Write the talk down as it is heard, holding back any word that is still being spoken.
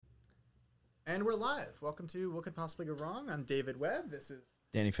And we're live. Welcome to What Could Possibly Go Wrong. I'm David Webb. This is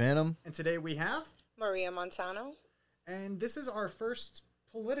Danny Phantom. And today we have Maria Montano. And this is our first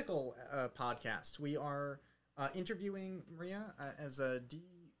political podcast. We are interviewing Maria as a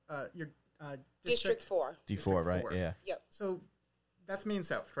District 4. D4, right? Yeah. Yep. So that's Maine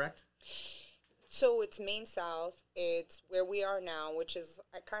South, correct? So it's Maine South. It's where we are now, which is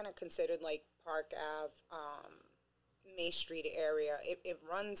I kind of considered like Park Ave, May Street area. It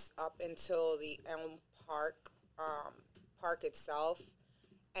runs up until the Elm Park park itself,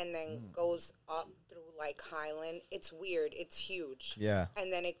 and then goes up through like Highland. It's weird. It's huge. Yeah.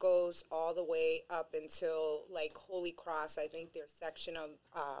 And then it goes all the way up until like Holy Cross. I think there's section of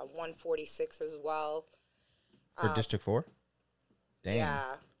 146 as well. For District 4? Damn.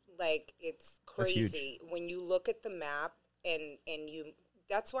 Yeah. Like, it's crazy. When you look at the map and you...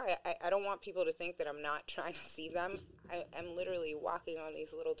 That's why I don't want people to think that I'm not trying to see them. I'm literally walking on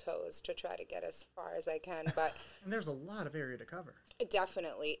these little toes to try to get as far as I can. But And there's a lot of area to cover.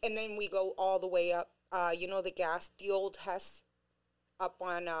 Definitely. And then we go all the way up. The old Hess up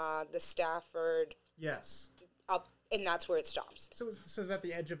on the Stafford. Yes. Up, and that's where it stops. So is that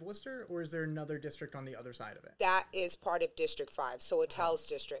the edge of Worcester, or is there another district on the other side of it? That is part of District 5, so it's Hell's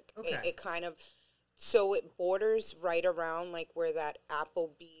District. Okay. It kind of... So it borders right around, like, where that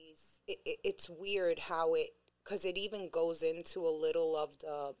Applebee's... It's weird how it... Because it even goes into a little of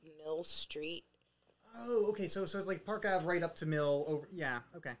the Mill Street. Oh, okay. So it's like Park Ave right up to Mill over... Yeah,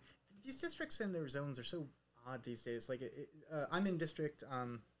 okay. These districts and their zones are so odd these days. Like, I'm in District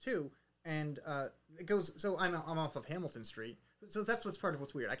 2, and it goes... So I'm off of Hamilton Street. So that's what's part of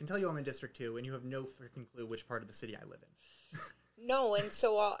what's weird. I can tell you I'm in District 2, and you have no freaking clue which part of the city I live in. No, and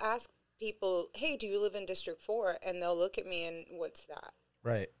so I'll ask people, hey, do you live in District 4? And they'll look at me and, what's that?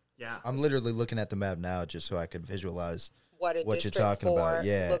 Right. Yeah. I'm literally looking at the map now just so I could visualize What you're District talking 4 about.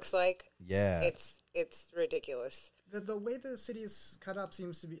 Yeah. looks like. Yeah. It's ridiculous. The way the city is cut up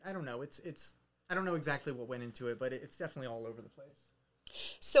seems to be... I don't know. It's I don't know exactly what went into it, but it's definitely all over the place.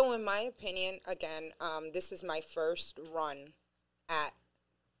 So in my opinion, again, this is my first run at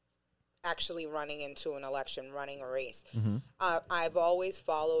actually running into an election, running a race. Mm-hmm. I've always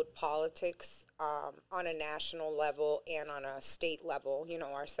followed politics on a national level and on a state level,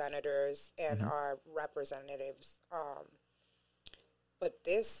 our senators and our representatives. But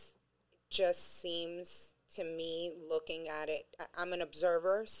this just seems to me, looking at it, I'm an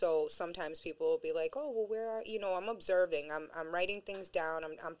observer, so sometimes people will be like, oh, well, where are, I'm observing, I'm writing things down,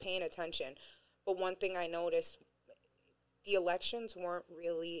 I'm paying attention. But one thing I noticed, the elections weren't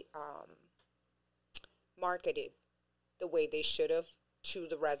really marketed the way they should have to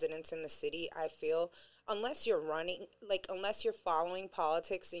the residents in the city, I feel. Unless you're unless you're following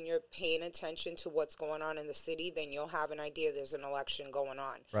politics and you're paying attention to what's going on in the city, then you'll have an idea there's an election going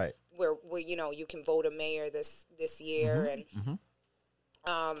on. Right. Where you can vote a mayor this year, and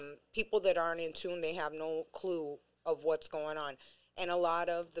people that aren't in tune, they have no clue of what's going on. And a lot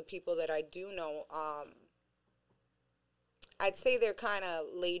of the people that I do know, I'd say they're kind of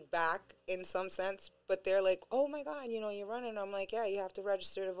laid back in some sense, but they're like, oh my God, you're running. I'm like, yeah, you have to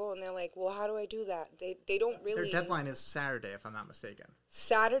register to vote. And they're like, well, how do I do that? They don't really... Their deadline is Saturday, if I'm not mistaken.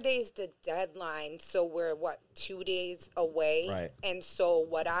 Saturday's the deadline, so we're, 2 days away? Right. And so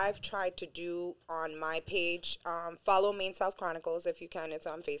what I've tried to do on my page, follow Maine South Chronicles if you can, it's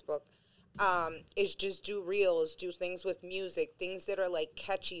on Facebook, is just do reels, do things with music, things that are,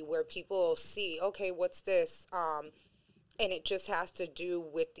 catchy, where people will see, okay, what's this? And it just has to do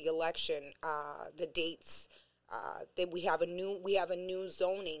with the election, the dates. That we have a new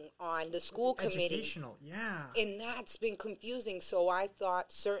zoning on the school committee. Educational, yeah. And that's been confusing. So I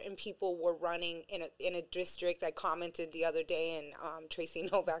thought certain people were running in a district. I commented the other day, and Tracy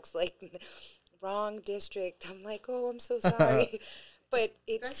Novak's like, wrong district. I'm like, oh, I'm so sorry. But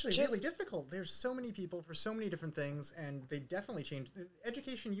it's actually just really difficult. There's so many people for so many different things, and they definitely changed.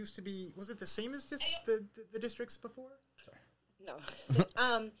 Education used to be, was it the same as just the districts before? Sorry. No.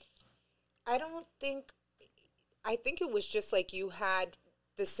 I think it was just like you had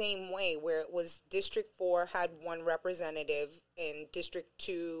the same way, where it was District 4 had one representative and District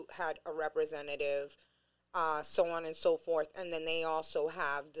 2 had a representative, so on and so forth. And then they also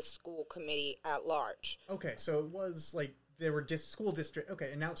have the school committee at large. Okay, so it was like there were school district. Okay,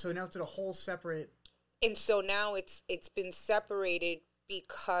 and now it's a whole separate. And so now it's been separated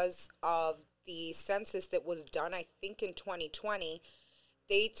because of the census that was done, I think, in 2020.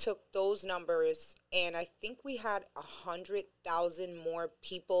 They took those numbers, and I think we had 100,000 more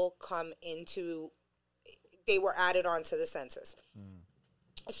people come into. They were added onto the census.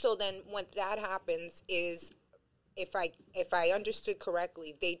 So then, when that happens, is if I understood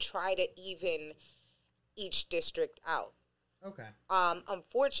correctly, they try to even each district out. Okay.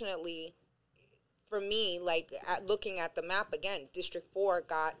 Unfortunately, for me, like looking at the map again, District 4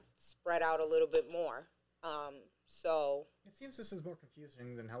 got spread out a little bit more. So it seems this is more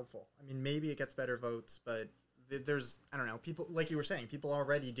confusing than helpful. I mean, maybe it gets better votes, but there's, I don't know, people, like you were saying, people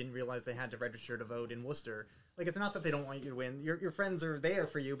already didn't realize they had to register to vote in Worcester. Like, it's not that they don't want you to win. Your friends are there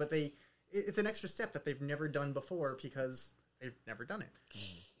for you, but it's an extra step that they've never done before because they've never done it.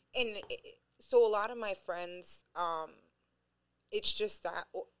 And so a lot of my friends, it's just that,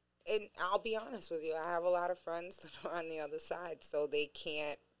 and I'll be honest with you, I have a lot of friends that are on the other side, so they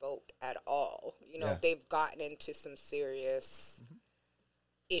can't vote at all. You know, they've gotten into some serious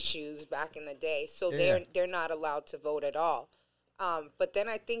issues back in the day, so they're not allowed to vote at all. But then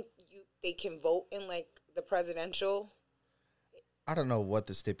I think they can vote in like the presidential. I don't know what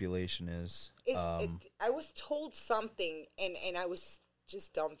the stipulation is. I was told something, and I was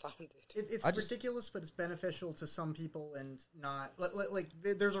just dumbfounded. It's ridiculous, but it's beneficial to some people and not. Like,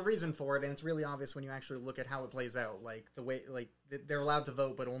 there's a reason for it, and it's really obvious when you actually look at how it plays out. Like, the way, like, they're allowed to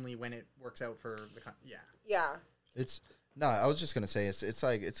vote, but only when it works out for the Yeah. I was just gonna say it's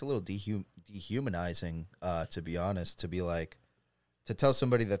like it's a little dehumanizing, to be honest. To be like, to tell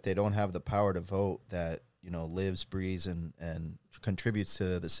somebody that they don't have the power to vote, that lives, breathes, and contributes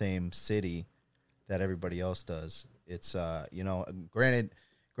to the same city that everybody else does. It's granted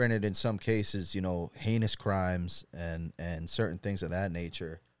in some cases, heinous crimes and certain things of that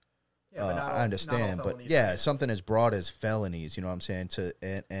nature. Yeah, I understand, but something as broad as felonies, you know what I'm saying,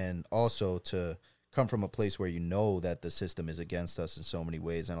 and also to come from a place where that the system is against us in so many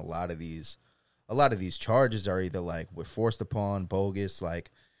ways, and a lot of these charges are either like we're forced upon, bogus, like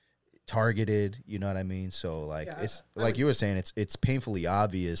targeted, you know what I mean? So like it's like you were saying, it's painfully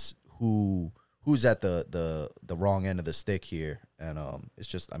obvious who's at the wrong end of the stick here, and it's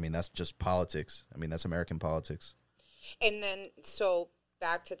just, I mean, that's just politics. I mean, that's American politics. And then so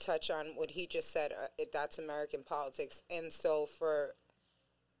back to touch on what he just said, that's American politics, and so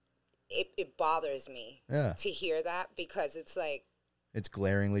it bothers me to hear that, because it's like it's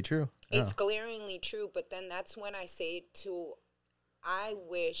glaringly true. It's glaringly true, but then that's when I say I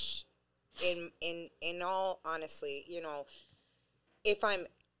wish, in all honesty, if I'm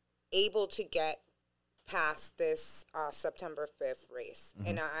able to get past this September 5th race,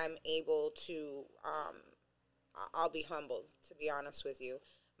 and I'm able to, I'll be humbled, to be honest with you.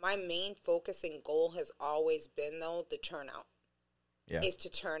 My main focus and goal has always been, though, the turnout. Is to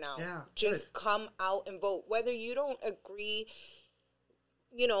turn out. Yeah, just come out and vote. Whether you don't agree,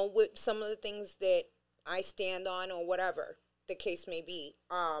 with some of the things that I stand on or whatever the case may be.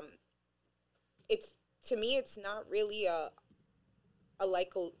 To me, it's not really it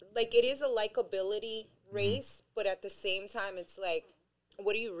is a likability race, but at the same time, it's like,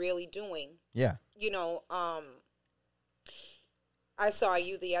 what are you really doing? Yeah. I saw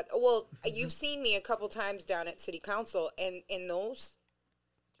you you've seen me a couple times down at City Council, and those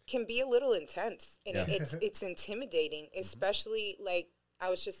can be a little intense, and it's intimidating, especially like I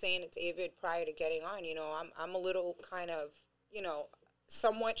was just saying to David prior to getting on. I'm a little kind of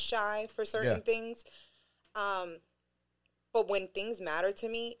somewhat shy for certain things, but when things matter to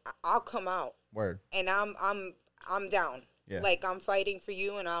me, I'll come out. Word. And I'm down. Yeah. Like, I'm fighting for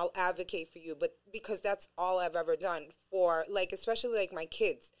you, and I'll advocate for you, but because that's all I've ever done for, like, especially like my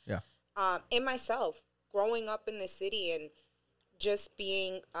kids. Yeah. And myself, growing up in the city and just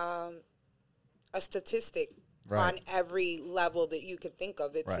being a statistic on every level that you could think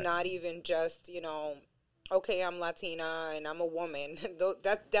of. It's not even just, okay, I'm Latina and I'm a woman.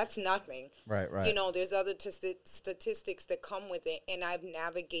 That's nothing. Right. There's other statistics that come with it, and I've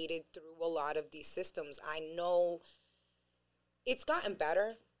navigated through a lot of these systems. I know it's gotten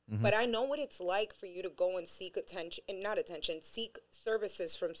better, but I know what it's like for you to go and seek seek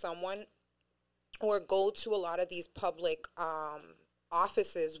services from someone, or go to a lot of these public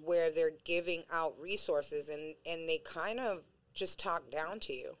offices where they're giving out resources, and they kind of just talk down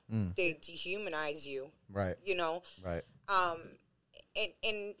to you. They dehumanize you. Right. Right.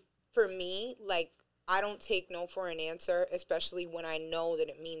 And for me, like, I don't take no for an answer, especially when I know that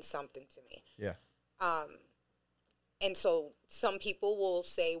it means something to me. Yeah. And so some people will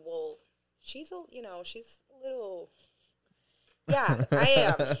say, well, she's a little. Yeah, I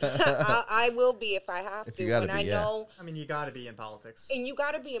am. I will be if I have to. And I know. I mean, you got to be in politics. And you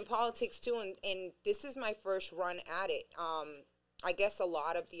got to be in politics, too. And this is my first run at it. I guess a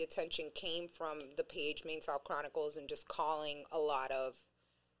lot of the attention came from the page Maine South Chronicles, and just calling a lot of,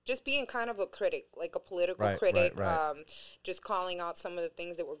 just being kind of a critic, like a political critic, just calling out some of the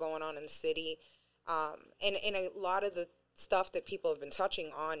things that were going on in the city. And a lot of the stuff that people have been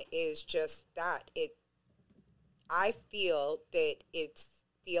touching on is just that. I feel that it's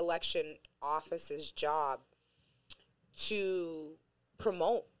the election office's job to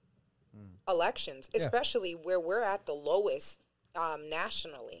promote elections, especially where we're at the lowest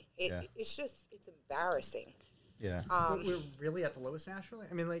nationally. It's embarrassing. Yeah. We're really at the lowest nationally?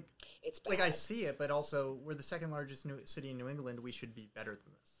 I mean, like, it's bad. like I see it, but also we're the second largest city in New England. We should be better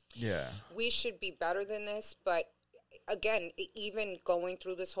than this. Yeah. We should be better than this, but again, even going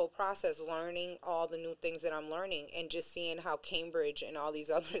through this whole process, learning all the new things that I'm learning and just seeing how Cambridge and all these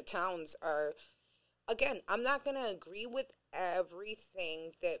other towns are, again, I'm not going to agree with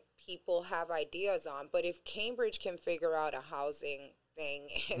everything that people have ideas on, but if Cambridge can figure out a housing thing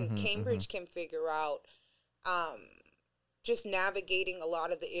and Cambridge can figure out just navigating a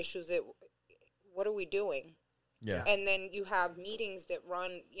lot of the issues that, what are we doing? Yeah. And then you have meetings that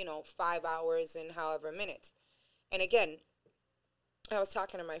run, 5 hours and however minutes. And again, I was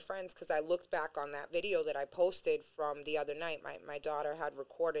talking to my friends because I looked back on that video that I posted from the other night. My daughter had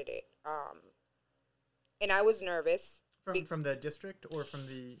recorded it. And I was nervous. From the district or from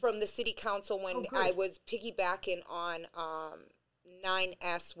the... From the city council when I was piggybacking on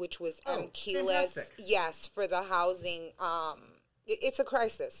 9S, which was Keela's. Yes, for the housing. It's a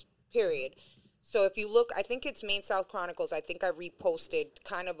crisis, period. So if you look, I think it's Maine South Chronicles. I think I reposted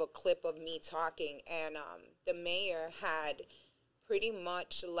kind of a clip of me talking, and the mayor had pretty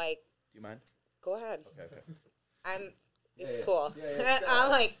much like. Do you mind? Go ahead. Okay. It's cool. I'm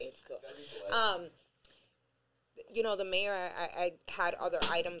like, it's cool. The mayor, I had other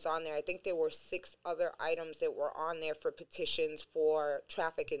items on there. I think there were 6 other items that were on there for petitions for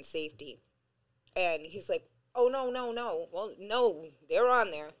traffic and safety. And he's like, oh, no. Well, no, they're on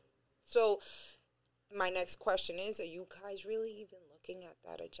there. So my next question is, are you guys really even looking at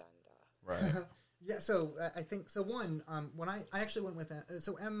that agenda? Right. Yeah, so I think, so one, when I actually went with,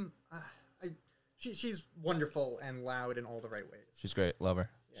 so M, she's wonderful and loud in all the right ways. She's great. Love her.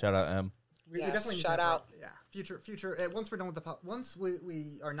 Yeah. Shout out, M. We definitely need shout out. Yeah, future. Once we're done with once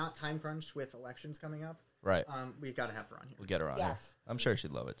we are not time crunched with elections coming up, right? We got to have her on here. We'll get her on here. I'm sure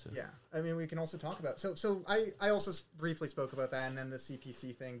she'd love it too. Yeah, I mean, we can also talk about. So I also briefly spoke about that, and then the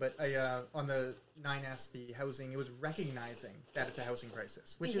CPC thing. But on the 9S, the housing, it was recognizing that it's a housing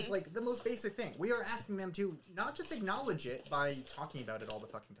crisis, which is like the most basic thing. We are asking them to not just acknowledge it by talking about it all the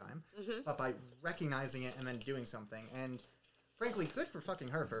fucking time, but by recognizing it and then doing something. And frankly, good for fucking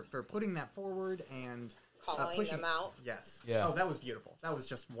her for putting that forward and calling them out. Yes. Yeah. Oh, that was beautiful. That was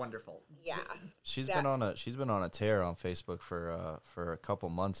just wonderful. Yeah. She's been on a tear on Facebook for a couple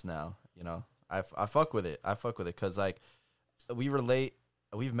months now. I fuck with it. Because like we relate.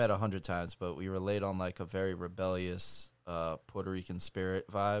 We've met 100 times, but we relate on like a very rebellious Puerto Rican spirit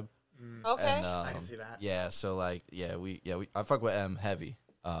vibe. Okay. And, I can see that. Yeah. So like I fuck with M heavy.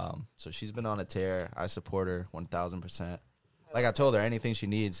 So she's been on a tear. I support her 1,000%. Like I told her, anything she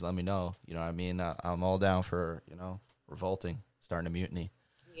needs, let me know. You know what I mean? I'm all down for, revolting, starting a mutiny.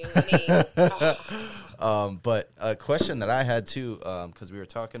 But a question that I had too, because we were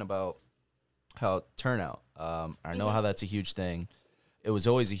talking about how turnout. I know how that's a huge thing. It was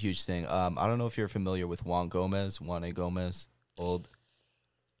always a huge thing. I don't know if you're familiar with Juan A. Gomez, old.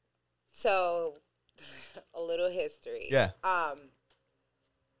 So, a little history. Yeah.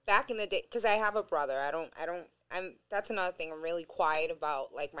 Back in the day, because I have a brother. That's another thing. I'm really quiet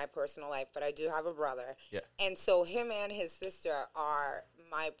about like my personal life, but I do have a brother. Yeah. And so him and his sister are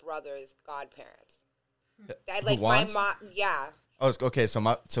my brother's godparents. Like my mom, yeah. Oh, okay.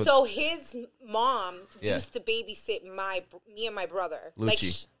 So his mom used to babysit me and my brother.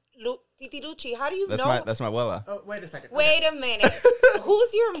 Lucci. Like Titi Lucci. How do you know? That's my abuela. Oh, wait a second. Wait a minute.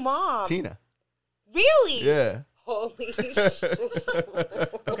 Who's your mom? Tina. Really? Yeah. Holy shit.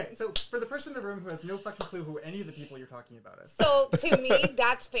 Okay, so for the person in the room who has no fucking clue who any of the people you're talking about is. So to me,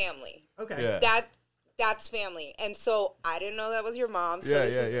 that's family. Okay. Yeah. That's family. And so I didn't know that was your mom. So yeah,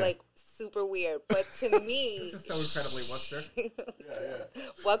 this is like super weird. But to me, this is so incredibly Worcester. Yeah.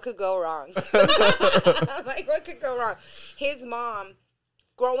 What could go wrong? Like, what could go wrong? His mom,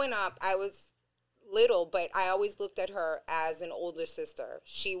 growing up, I was little, but I always looked at her as an older sister.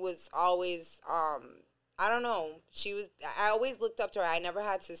 She was always, I don't know. I always looked up to her. I never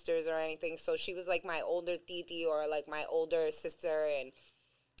had sisters or anything. So she was like my older titi or like my older sister. And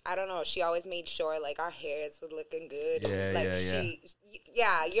I don't know. She always made sure like our hairs were looking good.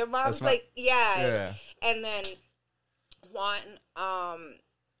 Yeah. Your mom's yeah. And then Juan,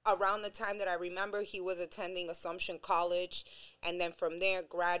 around the time that I remember, he was attending Assumption College. And then from there,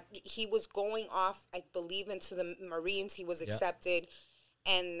 he was going off, I believe, into the Marines. He was accepted.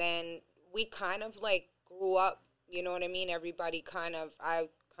 And then we kind of like grew up, you know what I mean? Everybody I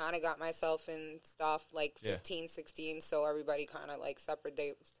kind of got myself in stuff like 15, 16, so everybody kind of like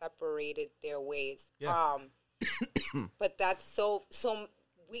separated their ways. Yeah. But that's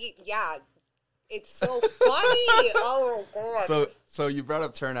it's so funny. Oh my God. So you brought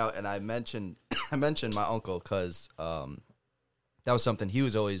up turnout, and I mentioned my uncle because that was something he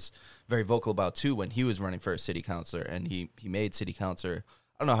was always very vocal about too when he was running for a city councilor, and he made city councilor.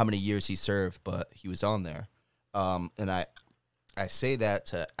 I don't know how many years he served, but he was on there. And I say that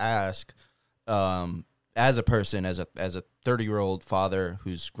to ask, as a person, as a 30-year-old father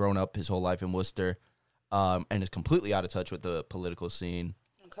who's grown up his whole life in Worcester, and is completely out of touch with the political scene.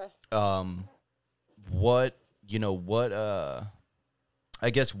 Okay. What I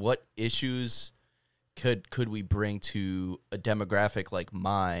guess what issues could we bring to a demographic like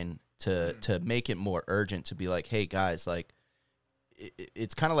mine to make it more urgent, to be like, hey guys, like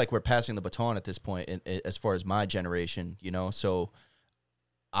it's kind of like we're passing the baton at this point as far as my generation, so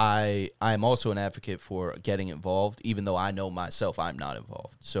I'm also an advocate for getting involved, even though I know myself I'm not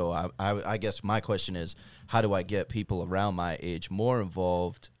involved. So I guess my question is, how do I get people around my age more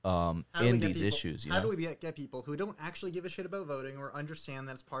involved in these issues? How do we get people who don't actually give a shit about voting or understand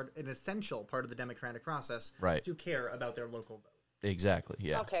that it's an essential part of the democratic process, right, to care about their local vote? Exactly,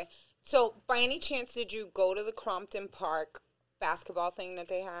 yeah. Okay. So by any chance, did you go to the Crompton Park basketball thing that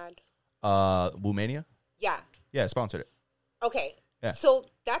they had? Woomania? Yeah. Yeah, I sponsored it. Okay. Yeah. So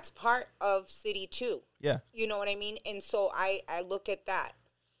that's part of city too. Yeah. You know what I mean? And so I look at that.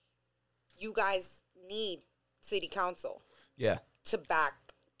 You guys need city council. Yeah. To back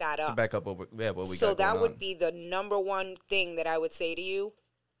that up. To back up what we got. So that would be the number one thing that I would say to you.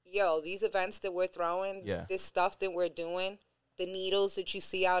 Yo, these events that we're throwing, this stuff that we're doing, the needles that you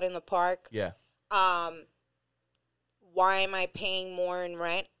see out in the park. Yeah. Why am I paying more in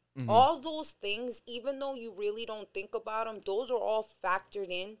rent? Mm-hmm. All those things, even though you really don't think about them, those are all factored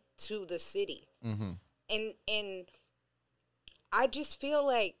in to the city. Mm-hmm. And I just feel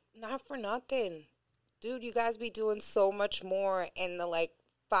like, not for nothing, dude, you guys be doing so much more in the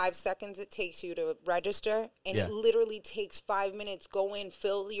 5 seconds it takes you to register, and it literally takes 5 minutes. Go in,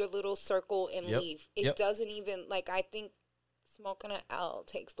 fill your little circle, and leave. It doesn't even, I think smoking an L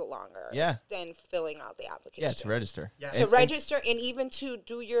takes the longer than filling out the application. Yeah, to register. Yeah. To register, and even to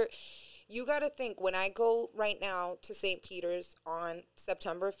do you got to think, when I go right now to St. Peter's on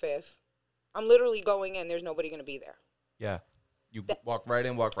September 5th, I'm literally going in, there's nobody going to be there. Yeah. You walk right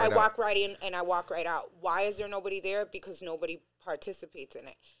in, walk right out. I walk right in, and I walk right out. Why is there nobody there? Because nobody participates in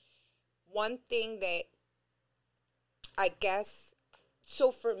it. One thing that I guess,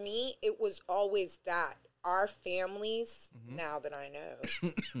 so for me, it was always that. Our families, now that I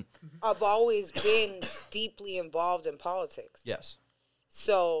know, have always been deeply involved in politics. Yes.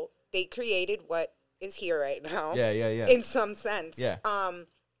 So they created what is here right now. Yeah. In some sense. Yeah.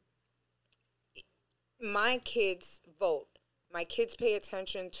 My kids vote. My kids pay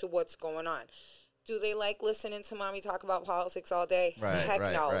attention to what's going on. Do they like listening to mommy talk about politics all day? Right, Heck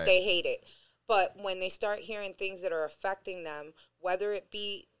no. Right. They hate it. But when they start hearing things that are affecting them, whether it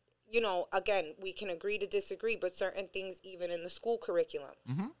be, again, we can agree to disagree, but certain things even in the school curriculum,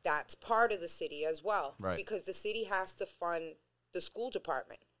 that's part of the city as well. Right. Because the city has to fund the school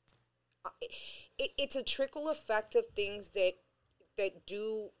department. It's a trickle effect of things that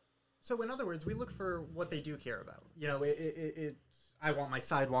do. So in other words, we look for what they do care about. I want my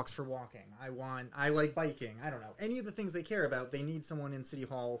sidewalks for walking. I like biking. I don't know. Any of the things they care about, they need someone in City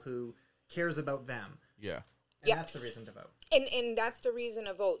Hall who cares about them. Yeah. And that's the reason to vote. And that's the reason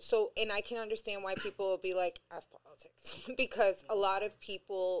to vote. So, and I can understand why people will be like, F politics. Because a lot of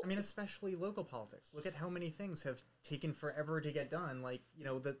people... especially local politics. Look at how many things have taken forever to get done.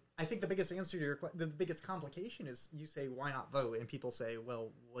 I think the biggest answer to the biggest complication is you say, why not vote? And people say, well,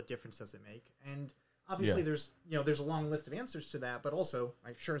 what difference does it make? And obviously there's a long list of answers to that, but also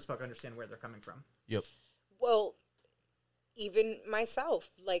I sure as fuck understand where they're coming from. Yep. Well, even myself,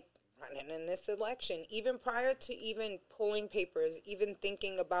 running in this election, even prior to even pulling papers, even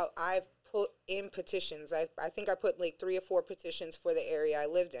thinking about, I've put in petitions. I think I put 3 or 4 petitions for the area I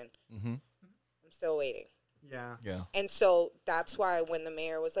lived in. Mm-hmm. I'm still waiting. Yeah. And so that's why when the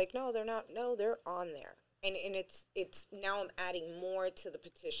mayor was like, no, they're not. No, they're on there. And it's now I'm adding more to the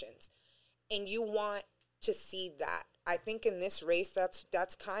petitions. And you want to see that. I think in this race,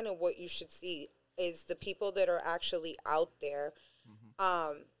 that's kind of what you should see, is the people that are actually out there.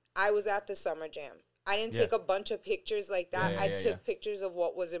 Mm-hmm. I was at the Summer Jam. I didn't take a bunch of pictures like that. I took pictures of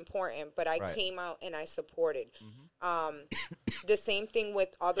what was important, but I came out and I supported. Mm-hmm. The same thing with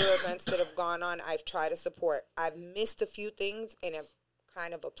other events that have gone on. I've tried to support. I've missed a few things and have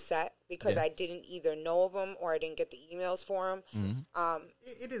kind of upset because I didn't either know of them or I didn't get the emails for them.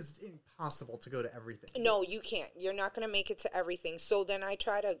 It is impossible to go to everything. No, you can't. You're not going to make it to everything. So then I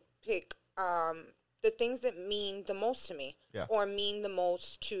try to pick the things that mean the most to me or mean the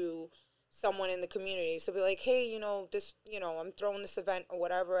most to someone in the community. So be like, hey, this, I'm throwing this event or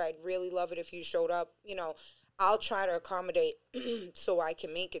whatever. I'd really love it if you showed up. I'll try to accommodate so I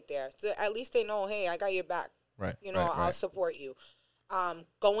can make it there. So at least they know, hey, I got your back. Right. I'll support you.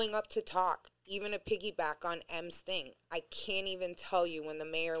 Going up to talk, even a piggyback on M's thing. I can't even tell you when the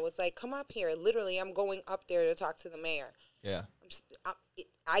mayor was like, come up here. Literally, I'm going up there to talk to the mayor. Yeah.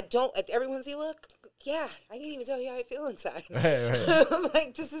 I don't, everyone's like, look, yeah, I can't even tell you how I feel inside. Right. I'm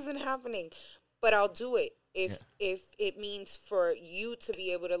like, this isn't happening. But I'll do it if it means for you to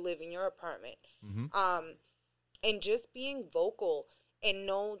be able to live in your apartment. And just being vocal and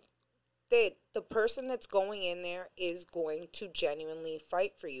know that the person that's going in there is going to genuinely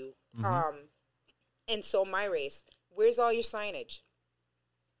fight for you. And so my race, where's all your signage?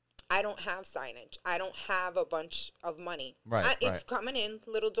 I don't have signage. I don't have a bunch of money. It's coming in,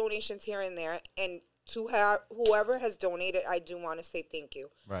 little donations here and there. And to whoever has donated, I do want to say thank you.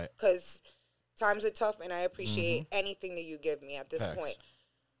 Right. Because times are tough, and I appreciate anything that you give me at this point.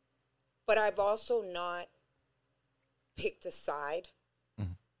 But I've also not picked a side.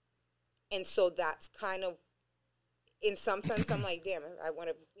 And so that's kind of, in some sense, I'm like, damn, if I would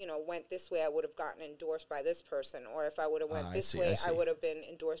have, went this way, I would have gotten endorsed by this person. Or if I would have went this way, I would have been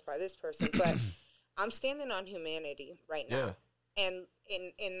endorsed by this person. But I'm standing on humanity right now. And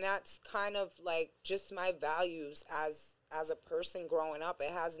that's kind of like just my values as a person growing up.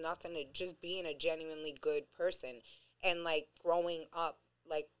 It has nothing to just being a genuinely good person. And like growing up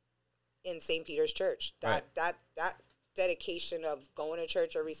like in St. Peter's Church. That dedication of going to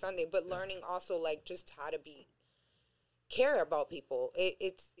church every Sunday, but learning also like just how to care about people.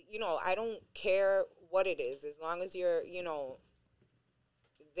 It's I don't care what it is, as long as you're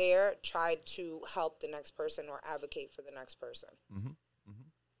there, try to help the next person or advocate for the next person.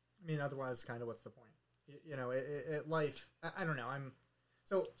 I mean, otherwise, kind of what's the point? Life. I don't know.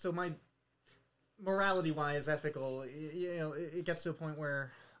 So my morality wise, ethical. It gets to a point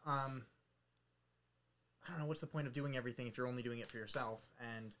where I don't know, what's the point of doing everything if you're only doing it for yourself?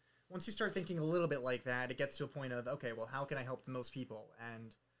 And once you start thinking a little bit like that, it gets to a point of, okay, well, how can I help the most people?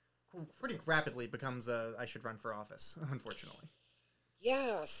 And pretty rapidly becomes I should run for office, unfortunately.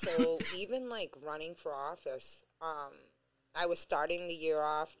 Yeah, so even like running for office, I was starting the year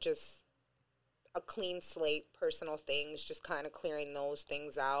off just a clean slate, personal things, just kind of clearing those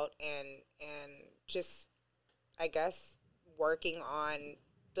things out and just, I guess, working on.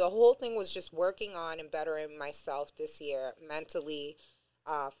 The whole thing was just working on and bettering myself this year, mentally,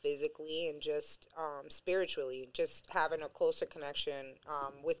 physically, and just spiritually, just having a closer connection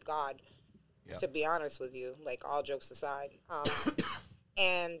with God, to be honest with you, like all jokes aside.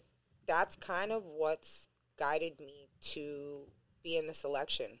 And that's kind of what's guided me to be in this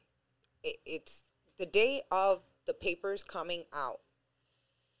election. It's the day of the papers coming out.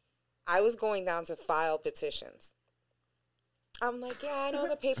 I was going down to file petitions. I'm like, yeah, I know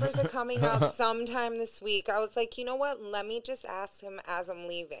the papers are coming out sometime this week. I was like, you know what? Let me just ask him as I'm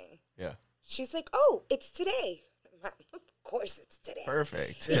leaving. Yeah. She's like, oh, it's today. Of course it's today.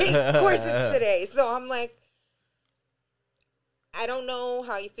 Perfect. Of course it's today. So I'm like, I don't know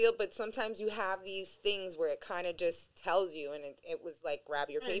how you feel, but sometimes you have these things where it kind of just tells you, and it was like, grab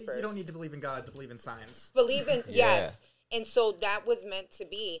your papers. You don't need to believe in God to believe in science. Believe in, yes. And so that was meant to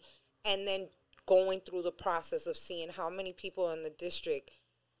be. And then going through the process of seeing how many people in the district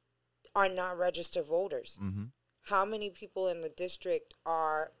are not registered voters. How many people in the district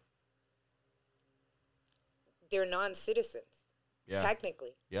they're non-citizens,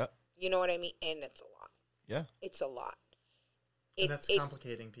 technically. You know what I mean? And it's a lot. It's a lot. And that's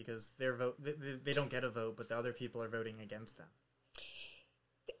complicating because their vote, they don't get a vote, but the other people are voting against them.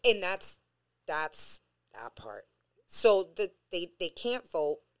 And that's that part. So they can't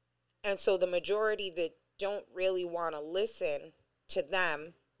vote. And so the majority that don't really want to listen to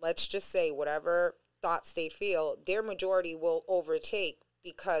them, let's just say whatever thoughts they feel, their majority will overtake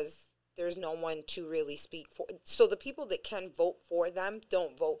because there's no one to really speak for. So the people that can vote for them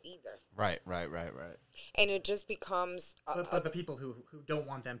don't vote either. Right. And it just becomes... But the people who don't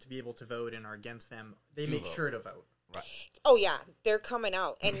want them to be able to vote and are against them, they make sure to vote. Right. Oh, yeah. They're coming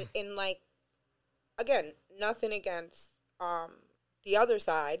out. And like, again, nothing against the other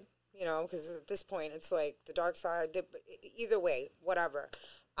side. Because at this point, it's like the dark side. Either way, whatever.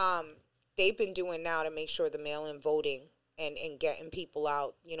 They've been doing now to make sure the mail-in voting and getting people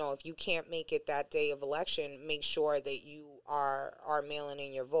out. If you can't make it that day of election, make sure that you are mailing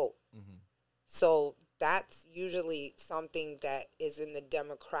in your vote. Mm-hmm. So that's usually something that is in the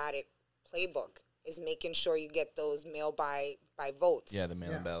Democratic playbook, is making sure you get those mail by votes. Yeah, the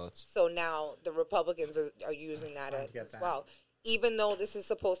mail-in ballots. So now the Republicans are using that as well. Even though this is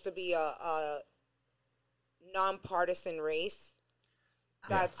supposed to be a nonpartisan race,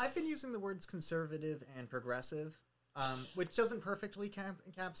 I've been using the words conservative and progressive, which doesn't perfectly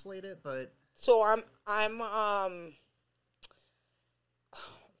encapsulate it, but so I'm trying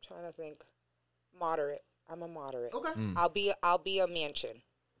to think. Moderate. I'm a moderate. Okay. I'll be a Manchin.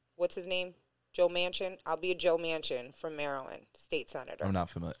 What's his name? Joe Manchin. I'll be a Joe Manchin from Maryland, state senator. I'm not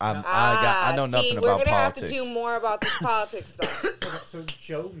familiar. I know nothing about politics. We're gonna have to do more about this politics stuff. Okay, so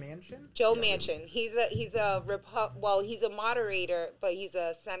Joe Manchin. Joe Manchin. He's a moderator, but he's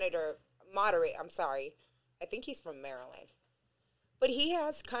a senator. Moderate. I'm sorry. I think he's from Maryland. But he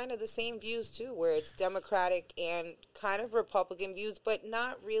has kind of the same views too, where it's Democratic and kind of Republican views, but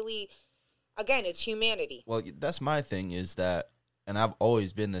not really. Again, it's humanity. Well, that's my thing is that, and I've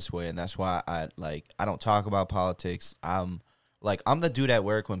always been this way, and that's why I don't talk about politics. I'm the dude at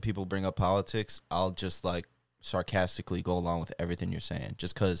work when people bring up politics, I'll just sarcastically go along with everything you're saying,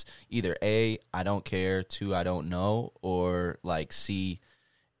 just because either A, I don't care, 2, I don't know, or C,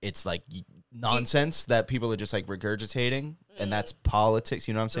 it's nonsense that people are just regurgitating, and that's politics.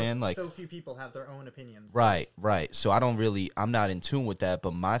 You know what I'm saying? So few people have their own opinions. Right. So I'm not in tune with that.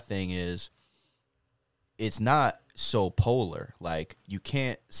 But my thing is, it's not so polar. You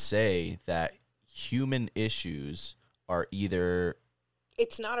can't say that human issues are either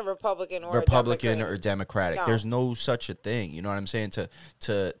it's not a Republican or Democratic. No. There's no such a thing. You know what I'm saying?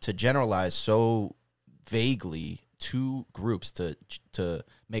 To generalize so vaguely two groups to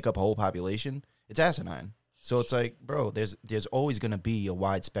make up a whole population, it's asinine. So it's bro, there's always going to be a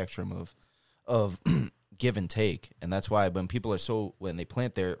wide spectrum of give and take, and that's why when people are when they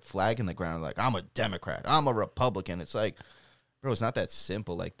plant their flag in the ground, I'm a Democrat, I'm a Republican, it's bro, it's not that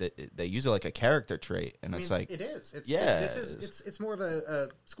simple. They use it like a character trait, and it is. It's more of a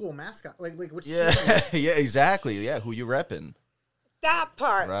school mascot, which yeah, exactly, yeah, who you repping. That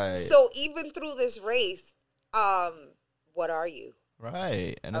part, right? So even through this race, what are you?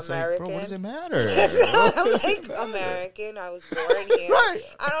 Right, and it's American? bro, what does it matter? I'm American. I was born here. Right.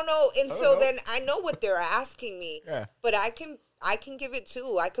 I don't know, and so then I know what they're asking me. Yeah. But I can give it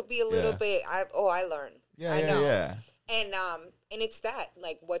too. I could be a little bit. I learn. Yeah, I know. Yeah. And it's that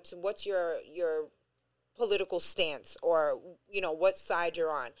what's your political stance, or what side you're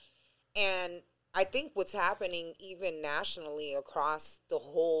on, and I think what's happening even nationally across the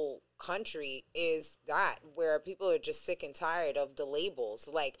whole country is that where people are just sick and tired of the labels.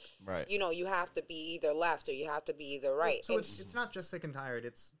 Right. You have to be either left or you have to be either right. So it's not just sick and tired.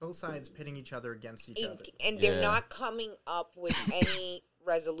 It's both sides pitting each other against each other. And they're not coming up with any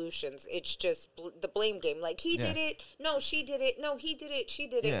resolutions. It's just the blame game. He did it. No, she did it. No, he did it. She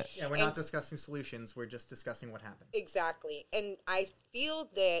did it. Yeah, we're not discussing solutions. We're just discussing what happened. Exactly. And I feel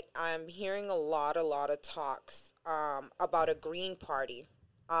that I'm hearing a lot of talks about a Green Party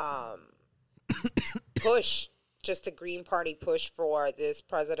push, just a Green Party push for this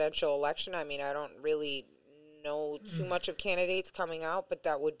presidential election. I mean, I don't really know too much of candidates coming out, but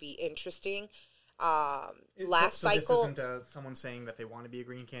that would be interesting. Last cycle, this isn't someone saying that they want to be a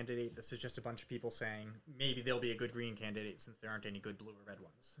green candidate. This is just a bunch of people saying maybe they'll be a good green candidate since there aren't any good blue or red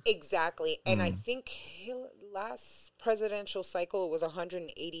ones. Exactly. And I think last presidential cycle, it was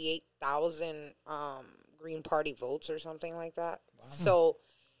 188,000 Green Party votes or something like that. Wow. So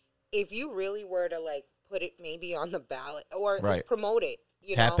if you really were to put it maybe on the ballot or promote it,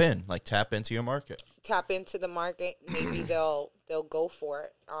 tap into your market. Tap into the market. Maybe they'll go for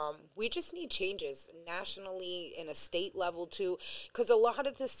it. We just need changes nationally and a state level too, because a lot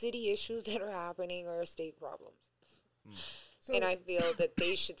of the city issues that are happening are state problems, and I feel that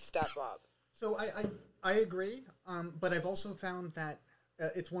they should step up. So I agree, but I've also found that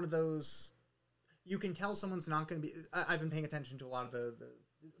it's one of those, you can tell someone's not going to be. I've been paying attention to a lot of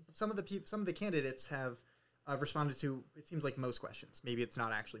some of the candidates have responded to, it seems like, most questions. Maybe it's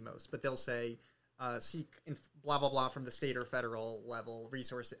not actually most, but they'll say seek blah blah blah from the state or federal level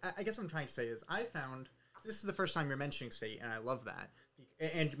resources. I guess what I'm trying to say is I found this is the first time you're mentioning state, and I love that.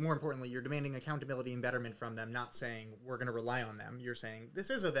 And more importantly, you're demanding accountability and betterment from them, not saying we're going to rely on them. You're saying this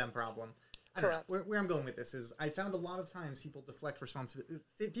is a them problem. I don't know. Where I'm going with this is I found a lot of times people deflect responsibility.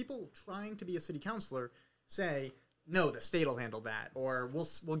 People trying to be a city councilor say, no, the state will handle that, or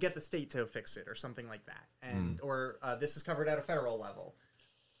we'll get the state to fix it, or something like that, and or this is covered at a federal level.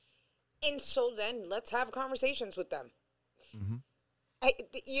 And so then let's have conversations with them. Mm-hmm.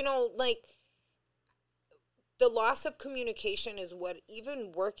 the loss of communication is what,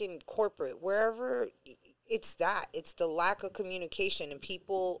 even work in corporate, wherever, it's the lack of communication, and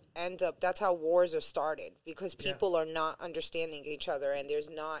people end up, that's how wars are started, because people are not understanding each other, and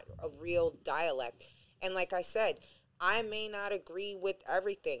there's not a real dialect. And like I said, I may not agree with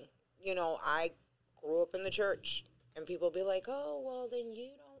everything. You know, I grew up in the church, and people be like, oh, well, then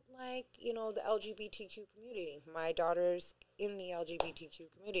you don't like, you know, the LGBTQ community. My daughter's in the LGBTQ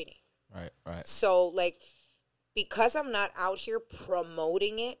community. Right. So, like, because I'm not out here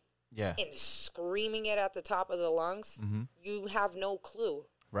promoting it and screaming it at the top of the lungs, you have no clue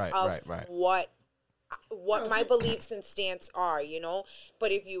of what my beliefs and stance are, you know?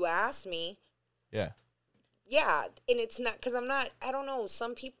 But if you ask me, yeah, and it's not, because I don't know,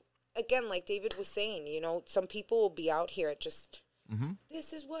 some people, again, like David was saying, you know, some people will be out here just,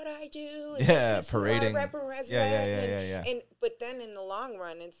 this is what I do, and this is parading. who I represent. Yeah. But then in the long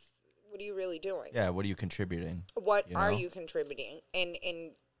run, it's, what are you really doing? Yeah, what are you contributing? What are you contributing? And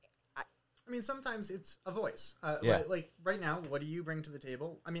I mean, sometimes it's a voice. Like right now, what do you bring to the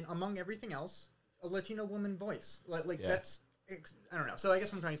table? I mean, among everything else, a Latino woman voice. That's, I don't know. So I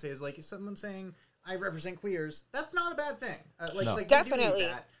guess what I'm trying to say is, like, if someone's saying, I represent queers, that's not a bad thing. No. Definitely.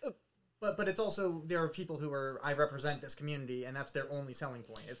 But it's also, there are people who are, I represent this community, and that's their only selling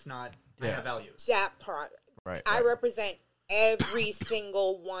point. It's not, I have values. That part. Right. I represent every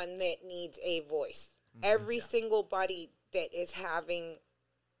single one that needs a voice. Every single body that is having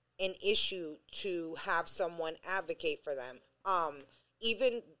an issue to have someone advocate for them.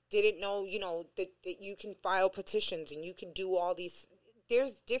 Even didn't know, you know, that you can file petitions and you can do all these.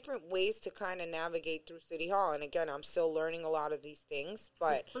 There's different ways to kind of navigate through City Hall. And again, I'm still learning a lot of these things,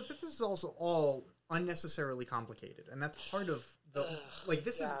 but this is also all unnecessarily complicated. And that's part of the,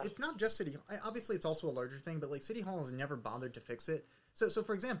 it's not just City Hall. Obviously, it's also a larger thing, but like City Hall has never bothered to fix it. So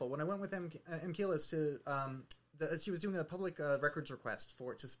for example, when I went with Mkilis to, she was doing a public records request to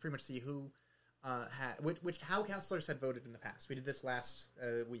pretty much see who how councilors had voted in the past. We did this last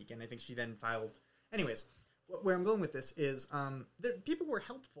week, and I think she then filed. Anyways, where I'm going with this is, people were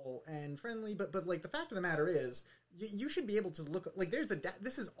helpful and friendly, but like the fact of the matter is, you should be able to look, like,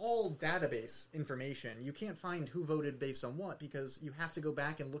 this is all database information. You can't find who voted based on what, because you have to go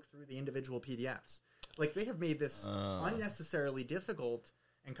back and look through the individual PDFs. Like, they have made this unnecessarily difficult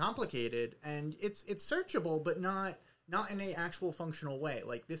and complicated, and it's searchable, but not in a actual functional way.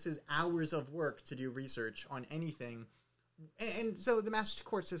 Like, this is hours of work to do research on anything, and so the mass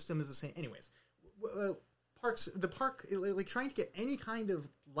court system is the same. Anyways, the park, like, trying to get any kind of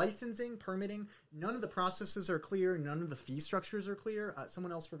licensing, permitting, none of the processes are clear, none of the fee structures are clear.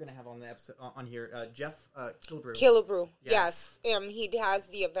 Someone else we're going to have on the episode, on here, Jeff Killebrew. Yes. He has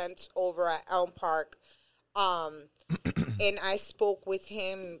the events over at Elm Park. And I spoke with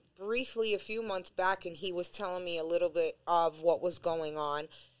him briefly a few months back, and he was telling me a little bit of what was going on.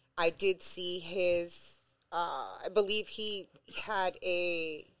 I did see his, I believe he had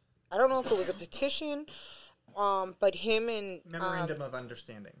I don't know if it was a petition, but him and memorandum of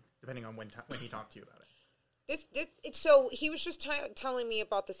understanding, depending on when he talked to you about it. So he was just telling me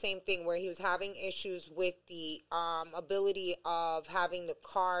about the same thing, where he was having issues with the ability of having the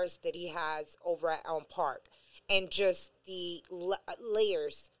cars that he has over at Elm Park, and just the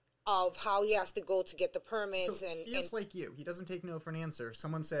layers of how he has to go to get the permits. So he's like you. He doesn't take no for an answer.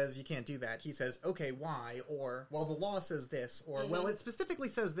 Someone says you can't do that. He says, okay, why? Or, well, the law says this. Or, well, it specifically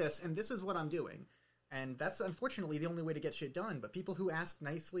says this, and this is what I'm doing. And that's, unfortunately, the only way to get shit done. But people who ask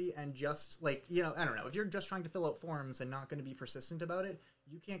nicely and just, like, you know, I don't know. If you're just trying to fill out forms and not going to be persistent about it,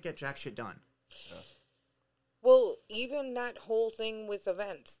 you can't get jack shit done. Yeah. Well, even that whole thing with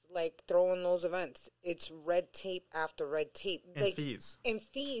events, like throwing those events, it's red tape after red tape. And like, fees. And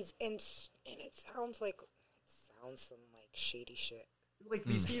fees. And it sounds some, like, shady shit. Like,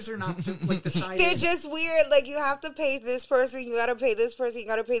 these fees are not, like, decided. They're just weird. Like, you have to pay this person, you gotta pay this person, you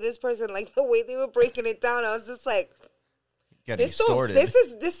gotta pay this person. Like, the way they were breaking it down, I was just like, this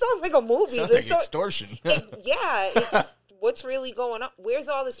sounds like a movie. Sounds like extortion. It's what's really going on? Where's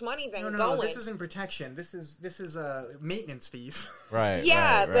all this money then going? No, this isn't protection. This is maintenance fees. Right.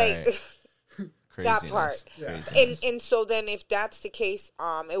 Yeah, right. That part. Yeah. And so then, if that's the case,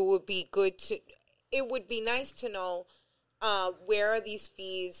 it would be nice to know where are these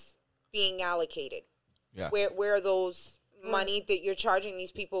fees being allocated? Yeah. Where are those money that you're charging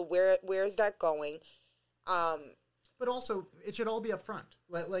these people? Where is that going? But also, it should all be up front.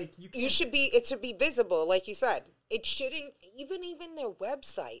 Like it should be visible, like you said. It shouldn't even their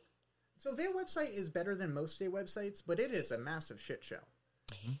website. So their website is better than most state websites, but it is a massive shit show.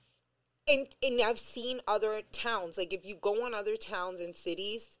 Mm-hmm. And I've seen other towns. Like, if you go on other towns and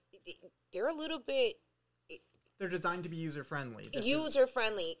cities, they're a little bit. They're designed to be user-friendly.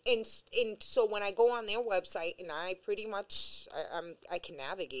 User-friendly. And so when I go on their website, and I pretty much, I can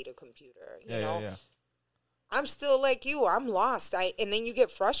navigate a computer, you know? Yeah. I'm still like you. I'm lost. And then you get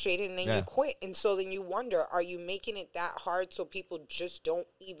frustrated, and then Yeah. you quit. And so then you wonder, are you making it that hard so people just don't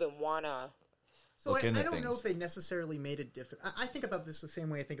even want to... So I don't know if they necessarily made it different. I think about this the same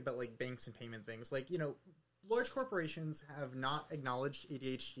way I think about, like, banks and payment things. Like, you know, large corporations have not acknowledged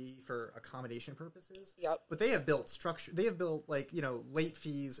ADHD for accommodation purposes. Yep. But they have built structure. They have built, like, you know, late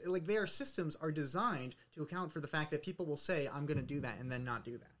fees. Like, their systems are designed to account for the fact that people will say, I'm going to do that, and then not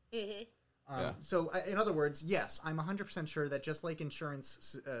do that. Mm-hmm. So, in other words, yes, I'm 100% sure that just like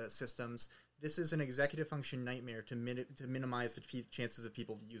insurance systems, this is an executive function nightmare to minimize the chances of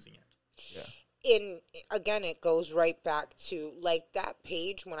people using it. Yeah. And again, it goes right back to, like, that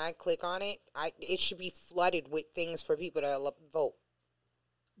page, when I click on it, it should be flooded with things for people to vote.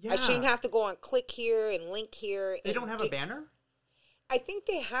 Yeah. I shouldn't have to go and click here and link here. They don't have a banner? I think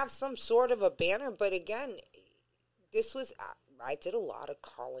they have some sort of a banner, but again, this was, I did a lot of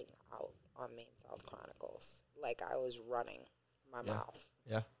calling out on Maine South Chronicles. Like, I was running my mouth.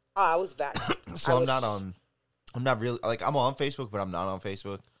 Yeah. Oh, I was vexed. So I'm not really, like, I'm on Facebook, but I'm not on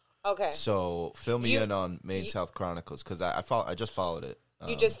Facebook. Okay. So fill me in on Maine South Chronicles, because I just followed it.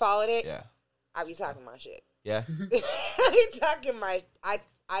 You just followed it? Yeah. I be talking my shit. Yeah?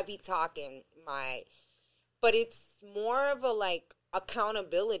 I be talking my, but it's more of a, like,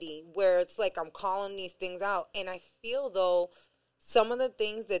 accountability where it's like I'm calling these things out. And I feel, though, some of the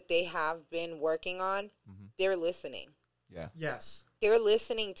things that they have been working on, they're listening. Yeah. Yes. They're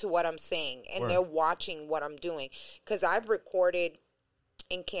listening to what I'm saying, and they're watching what I'm doing. Because I've recorded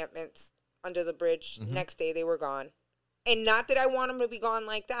encampments under the bridge. Next day they were gone. And not that I want them to be gone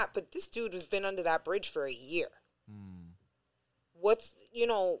like that, but this dude has been under that bridge for a year. What's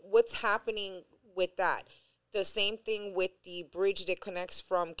happening with that? The same thing with the bridge that connects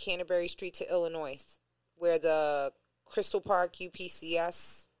from Canterbury Street to Illinois, where the Crystal Park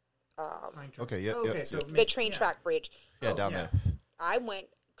UPCS, the train track bridge. Yeah, down there. I went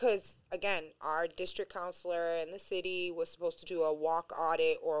because, again, our district counselor in the city was supposed to do a walk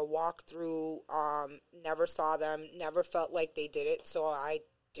audit or a walk through. Never saw them, never felt like they did it, so I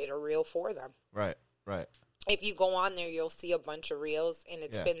did a reel for them. Right. If you go on there, you'll see a bunch of reels, and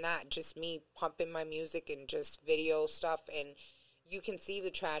it's been that, just me pumping my music and just video stuff, and you can see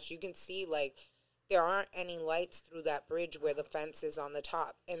the trash. You can see, like, there aren't any lights through that bridge where the fence is on the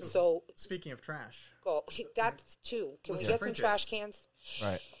top. And so speaking of trash. That's two. Can we get some trash cans?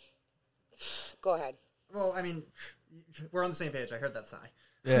 Right. Go ahead. Well, I mean, we're on the same page. I heard that sigh.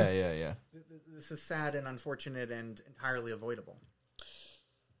 Yeah. This is sad and unfortunate and entirely avoidable.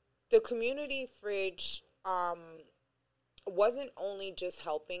 The community fridge wasn't only just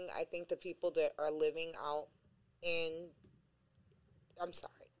helping, I think, the people that are living out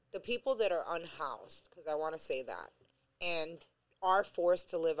the people that are unhoused, because I want to say that, and are forced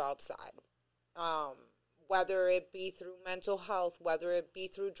to live outside, whether it be through mental health, whether it be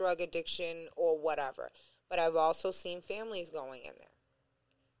through drug addiction or whatever. But I've also seen families going in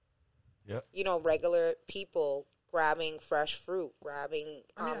there. Yeah. Regular people grabbing fresh fruit, grabbing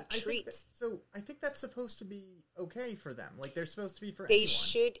treats. I think that's supposed to be okay for them. Like, they're supposed to be for anyone. They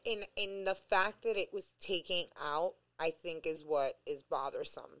should, in the fact that it was taken out, I think is what is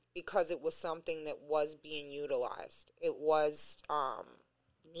bothersome, because it was something that was being utilized. It was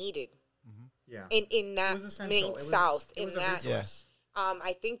needed. Yeah. In that Maine South. It was a resource.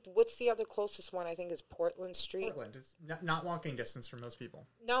 I think, what's the other closest one? I think is Portland Street. Portland is not walking distance for most people.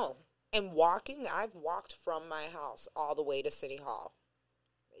 No. And I've walked from my house all the way to City Hall.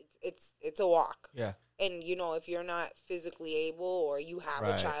 It's a walk. Yeah. And, if you're not physically able, or you have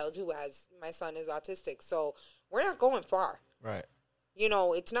a child my son is autistic, so we're not going far. Right.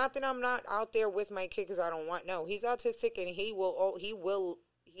 It's not that I'm not out there with my kid because I don't want, no, he's autistic, and he will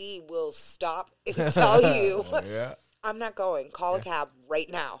stop and tell you, I'm not going. Call a cab right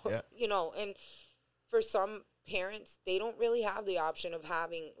now. Yeah. And for some parents, they don't really have the option of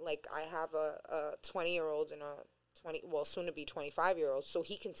having, like, I have a 20-year-old and a soon to be 25-year-old, so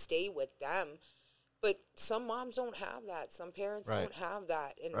he can stay with them. But some moms don't have that. Some parents don't have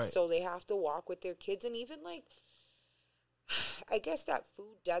that. And so they have to walk with their kids. And even, like, I guess that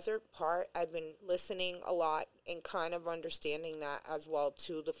food desert part, I've been listening a lot and kind of understanding that as well,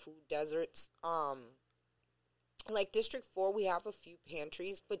 too, the food deserts. Like District 4, we have a few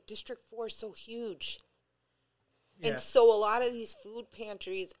pantries, but District 4 is so huge. Yeah. And so a lot of these food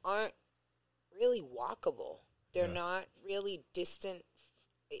pantries aren't really walkable. They're not really distant.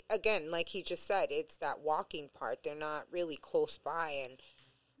 Again, like he just said, it's that walking part. They're not really close by. And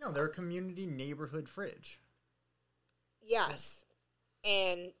no, they're a community neighborhood fridge. Yes.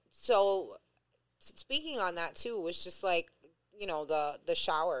 And so, speaking on that too, was just like, the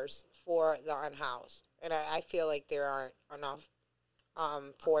showers for the unhoused. And I feel like there aren't enough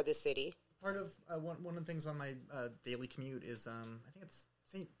for the city. Part of one of the things on my daily commute is I think it's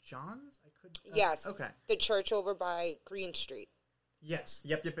St. John's. Yes. Okay. The church over by Green Street. Yes.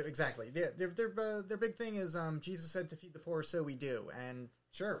 Yep. Exactly. Their big thing is Jesus said to feed the poor, so we do. And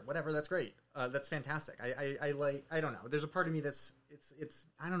sure, whatever. That's great. That's fantastic. I don't know. There's a part of me that's it's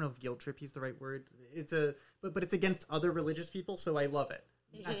I don't know if guilt trippy is the right word. But it's against other religious people, so I love it.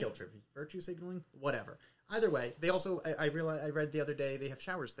 Mm-hmm. Not guilt trippy, virtue signaling, whatever. Either way, they also I read the other day they have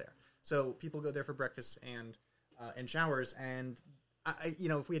showers there, so people go there for breakfast and showers. And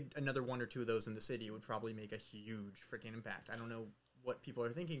if we had another one or two of those in the city, it would probably make a huge freaking impact. I don't know what people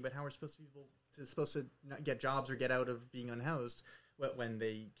are thinking, but how are supposed to not get jobs or get out of being unhoused when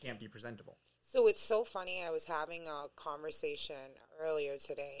they can't be presentable? So it's so funny. I was having a conversation earlier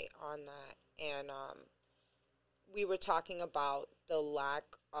today on that, and we were talking about the lack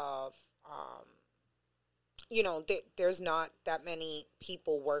of, there's not that many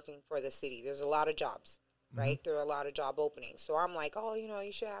people working for the city. There's a lot of jobs, right? Mm-hmm. There are a lot of job openings. So I'm like,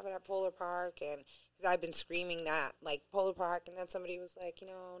 you should have it at Polar Park, and because I've been screaming that, like, Polar Park, and then somebody was like,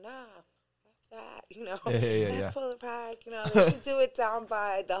 nah, that, yeah. Polar Park, they should do it down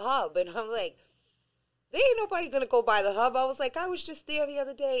by the hub. And I'm like, there ain't nobody going to go by the hub. I was like, I was just there the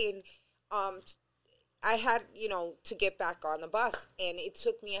other day, and I had, to get back on the bus, and it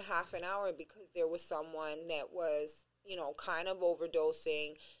took me a half an hour because there was someone that was, kind of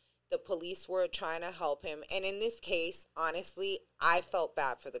overdosing. The police were trying to help him. And in this case, honestly, I felt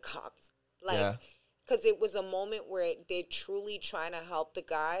bad for the cops. Because it was a moment where they're truly trying to help the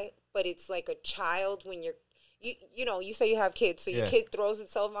guy, but it's like a child when you say you have kids, so your kid throws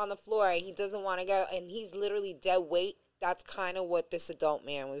itself on the floor and he doesn't want to go, and he's literally dead weight. That's kind of what this adult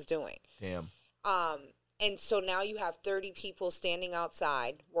man was doing. Damn. And so now you have 30 people standing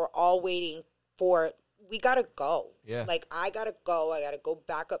outside. We're all waiting we got to go. Yeah. Like, I got to go. I got to go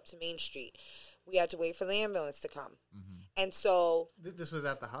back up to Main Street. We had to wait for the ambulance to come. Mm-hmm. And so... This was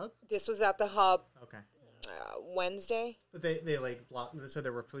at the hub? This was at the hub. Okay. Wednesday. But they blocked... So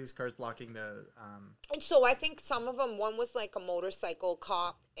there were police cars blocking the... And so I think some of them... One was like a motorcycle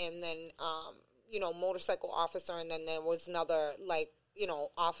cop, and then, motorcycle officer, and then there was another,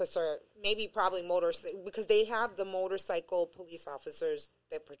 officer, probably because they have the motorcycle police officers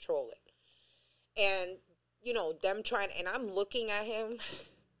that patrol it. And, them trying, and I'm looking at him,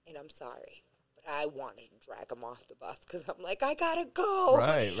 and I'm sorry, but I wanted to drag him off the bus because I'm like, I gotta go.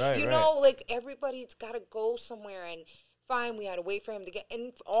 Right. Like, everybody's gotta go somewhere, and fine, we had to wait for him to get,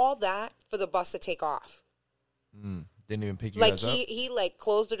 and all that for the bus to take off. Didn't even pick you guys up? He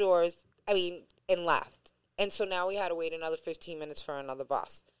closed the doors, and left. And so now we had to wait another 15 minutes for another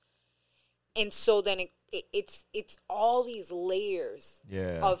bus. And so then it's all these layers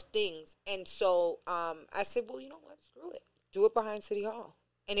of things. And so I said, well, you know what? Screw it. Do it behind City Hall.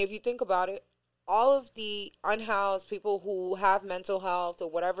 And if you think about it, all of the unhoused people who have mental health or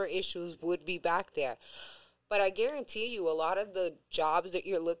whatever issues would be back there. But I guarantee you a lot of the jobs that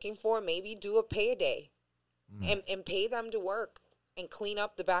you're looking for, maybe do a pay-a-day and pay them to work and clean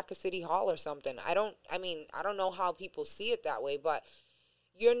up the back of City Hall or something. I don't know how people see it that way, but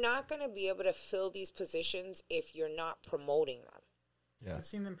you're not going to be able to fill these positions if you're not promoting them. Yeah. I've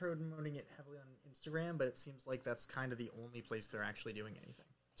seen them promoting it heavily on Instagram, but it seems like that's kind of the only place they're actually doing anything.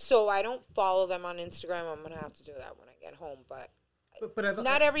 So I don't follow them on Instagram. I'm going to have to do that when I get home, but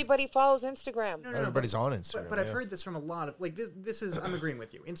not everybody follows Instagram. No, everybody's on Instagram. But I've heard this from a lot of, this is, I'm agreeing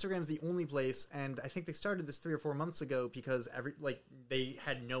with you. Instagram's the only place, and I think they started this 3 or 4 months ago because they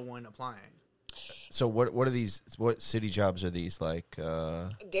had no one applying. So what are these? What city jobs are these? Like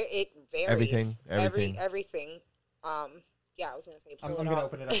it varies. Everything. Everything. Yeah, I was gonna say. I'm gonna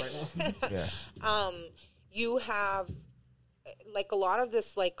open it up right now. Yeah. You have a lot of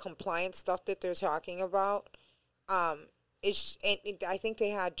this compliance stuff that they're talking about. I think they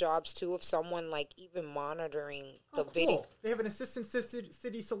had jobs too of someone even monitoring the video. Cool. They have an assistant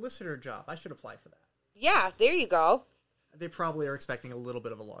city solicitor job. I should apply for that. Yeah, there you go. They probably are expecting a little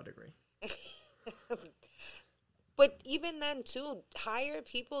bit of a law degree. But even then, too, hire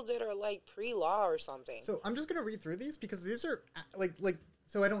people that are pre-law or something. So I'm just going to read through these because these are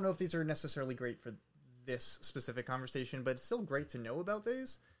so I don't know if these are necessarily great for this specific conversation, but it's still great to know about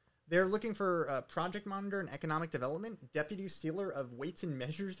these. They're looking for project monitor and economic development, deputy sealer of weights and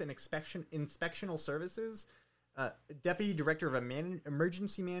measures and inspectional services, deputy director of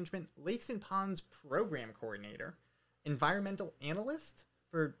emergency management, lakes and ponds program coordinator, environmental analyst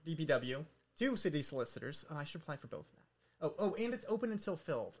for DPW, 2 city solicitors. Oh, I should apply for both of And it's open until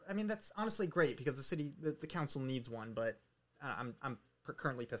filled. I mean, that's honestly great because the city, the council needs one, but I'm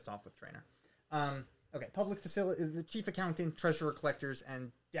currently pissed off with Trainer. Okay, public facility, the chief accountant, treasurer collectors,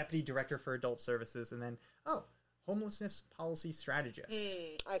 and deputy director for adult services, and then homelessness policy strategist.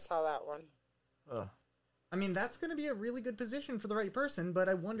 I saw that one. I mean, that's going to be a really good position for the right person, but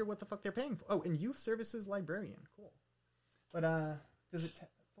I wonder what the fuck they're paying for. Oh, and youth services librarian, cool. But does it?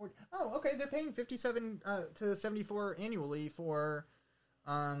 Okay, they're paying 57 to 74 annually for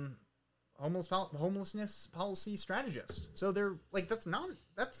homelessness policy strategist. So they're like, that's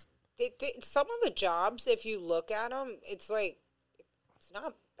some of the jobs, if you look at them, it's like, it's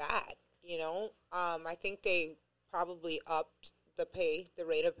not bad, you know? I think they probably upped the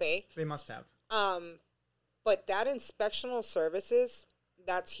rate of pay. They must have. But that inspectional services,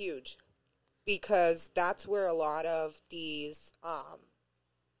 that's huge because that's where a lot of these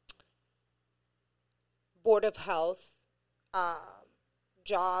Board of Health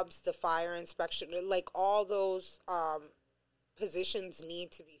jobs, the fire inspection, like all those positions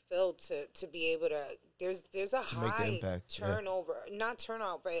need to be filled to be able to. There's a high turnover, not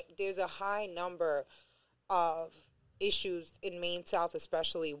turnout, but there's a high number of issues in Maine South,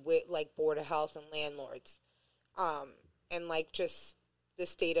 especially with like Board of Health and landlords, and like just the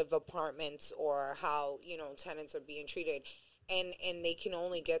state of apartments or how tenants are being treated. And they can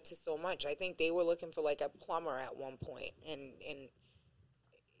only get to so much. I think they were looking for like a plumber at one point, and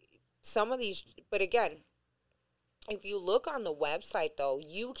some of these. But again, if you look on the website, though,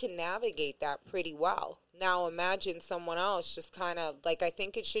 you can navigate that pretty well. Now, imagine someone else just kind of like, I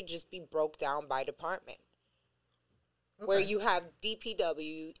think it should just be broke down by department, where you have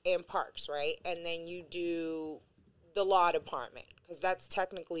DPW and parks, right, and then you do the law department because that's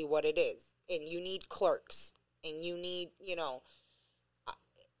technically what it is, and you need clerks. And you need,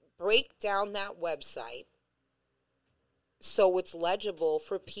 break down that website so it's legible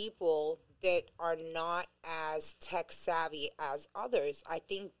for people that are not as tech savvy as others. I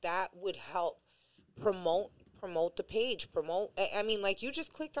think that would help promote the page, I mean, like you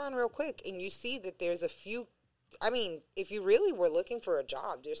just clicked on real quick and you see that there's a few, I mean, if you really were looking for a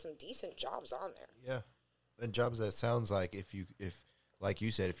job, there's some decent jobs on there. Yeah. And jobs that sounds like if like you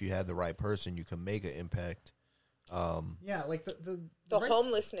said, if you had the right person, you can make an impact. Like the right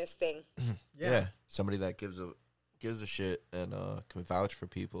homelessness thing. Yeah, somebody that gives a shit and can vouch for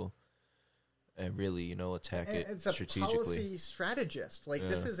people and really attack it strategically. It's a policy strategist. Like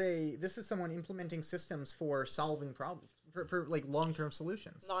this is someone implementing systems for solving problems for like long-term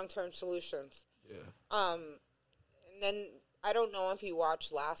solutions. Yeah. And then I don't know if you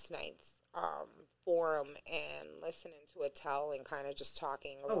watched last night's forum and listening to Attell and kind of just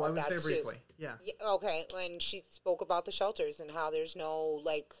talking about that. I was there briefly. Yeah. Okay, when she spoke about the shelters and how there's no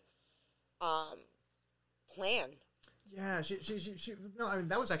like plan. Yeah, she no, I mean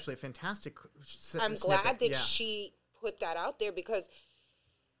that was actually a fantastic. I'm glad that she put that out there because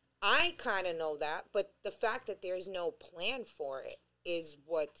I kind of know that, but the fact that there's no plan for it is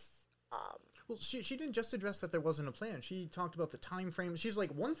what's. Well, she didn't just address that there wasn't a plan. She talked about the time frame. She's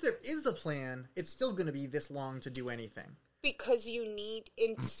like, once there is a plan, it's still going to be this long to do anything. Because you need,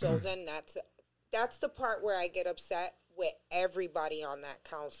 and so then that's the part where I get upset with everybody on that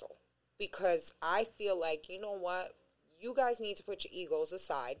council. Because I feel like, you know what? You guys need to put your egos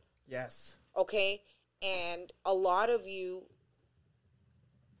aside. Yes. Okay? And a lot of you,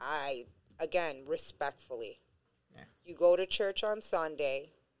 again, respectfully, you go to church on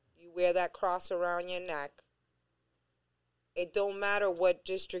Sunday. You wear that cross around your neck. It don't matter what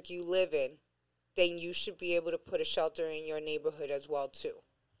district you live in, then you should be able to put a shelter in your neighborhood as well, too.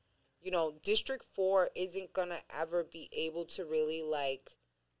 District 4 isn't going to ever be able to really, like,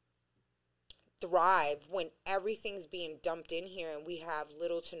 thrive when everything's being dumped in here and we have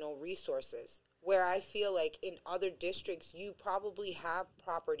little to no resources. Where I feel like in other districts, you probably have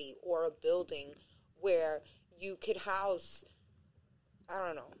property or a building where you could house, I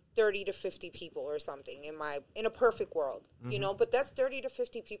don't know, 30 to 50 people or something in a perfect world, but that's 30 to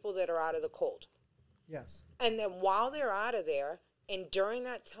 50 people that are out of the cold. Yes. And then while they're out of there and during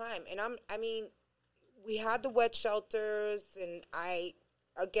that time, and I mean, we had the wet shelters and I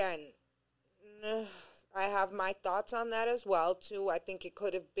have my thoughts on that as well too. I think it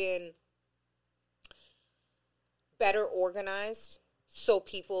could have been better organized so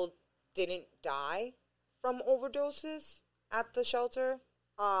people didn't die from overdoses at the shelter,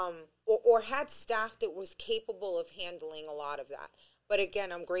 or had staff that was capable of handling a lot of that. But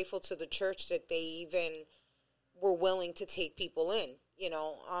again, I'm grateful to the church that they even were willing to take people in,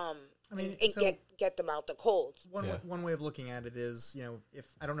 and get them out the cold. One way of looking at it is, if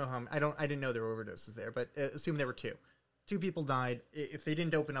I don't know I didn't know there were overdoses there, but assume there were 2. 2 people died. If they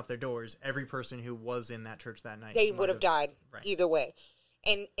didn't open up their doors, every person who was in that church that night, they would have died right. either way.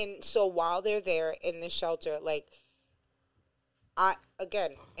 And so while they're there in the shelter, like,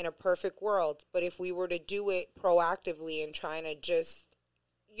 again, in a perfect world, but if we were to do it proactively and trying to just,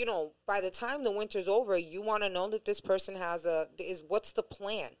 you know, by the time the winter's over, you want to know that this person what's the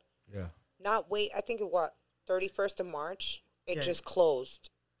plan? Yeah. Not wait, I think 31st of March, it just closed.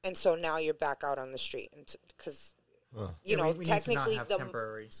 And so now you're back out on the street. Because, you know, we technically need to not have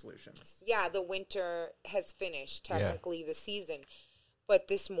temporary solutions. Yeah, the winter has finished, technically, the season. But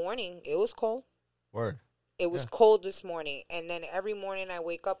this morning, it was cold. Word. It was cold this morning. And then every morning I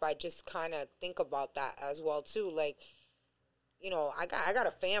wake up, I just kind of think about that as well, too. Like, you know, I got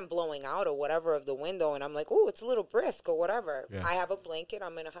a fan blowing out or whatever of the window, and I'm like, oh, it's a little brisk or whatever. Yeah. I have a blanket.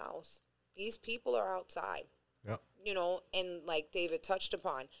 I'm in a house. These people are outside. Yep. You know, and like David touched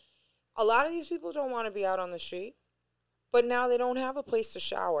upon, a lot of these people don't want to be out on the street, but now they don't have a place to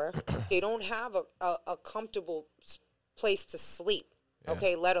shower. They don't have a comfortable place to sleep,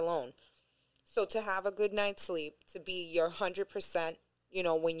 okay, let alone. So to have a good night's sleep, to be your 100%, you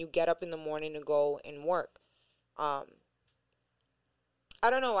know, when you get up in the morning to go and work. I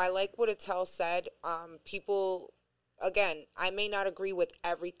don't know. I like what Attell said. People, again, I may not agree with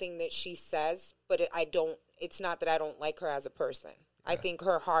everything that she says, but it's not that I don't like her as a person. Yeah. I think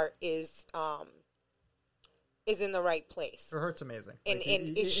her heart is in the right place. Her heart's amazing. And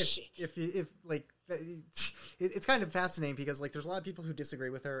like, it's kind of fascinating because, like, there's a lot of people who disagree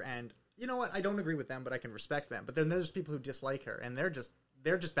with her, and you know what? I don't agree with them, but I can respect them. But then there's people who dislike her, and they're just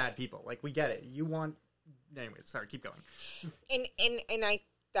bad people. Like, we get it. Anyway, sorry, keep going. And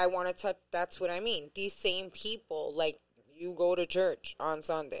I want to touch, that's what I mean. These same people, like, you go to church on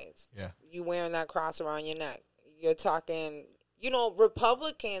Sundays. Yeah. You wearing that cross around your neck. You're talking, you know,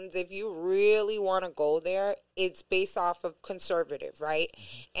 Republicans, if you really want to go there, it's based off of conservative, right?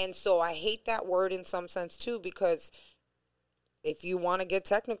 Mm-hmm. And so I hate that word in some sense, too, because if you want to get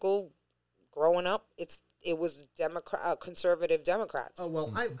technical, growing up, it was conservative Democrats. Oh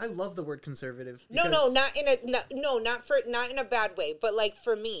well, I love the word conservative. No, not in a bad way. But like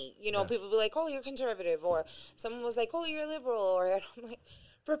for me, you know, people be like, "Oh, you're conservative," or someone was like, "Oh, you're liberal," or I'm like,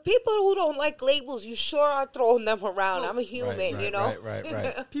 for people who don't like labels, you sure are throwing them around. I'm a human, you know. Right.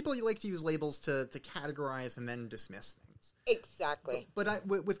 People like to use labels to categorize and then dismiss things. Exactly. But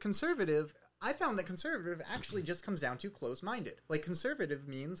with conservative, I found that conservative actually just comes down to closed-minded. Like, conservative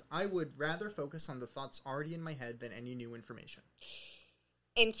means I would rather focus on the thoughts already in my head than any new information.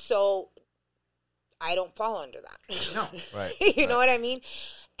 And so I don't fall under that. No. Right. You know what I mean?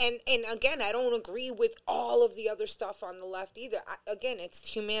 And again, I don't agree with all of the other stuff on the left either. Again, it's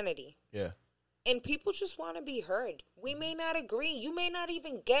humanity. Yeah. And people just want to be heard. We may not agree. You may not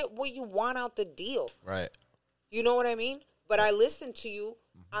even get what you want out the deal. Right. You know what I mean? But I listen to you.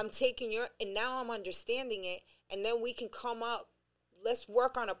 I'm taking and now I'm understanding it, and then we can come up, let's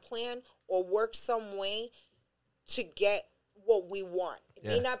work on a plan or work some way to get what we want. It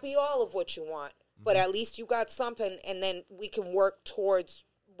may not be all of what you want, but at least you got something, and then we can work towards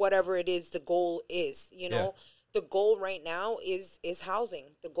whatever it is the goal is, you know? The goal right now is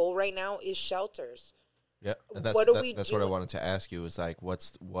housing. The goal right now is shelters. Yeah, and that's what I wanted to ask you is like,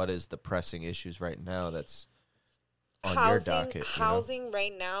 what is the pressing issues right now that's on your docket? Housing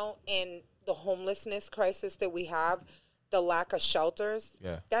right now, and the homelessness crisis that we have, the lack of shelters.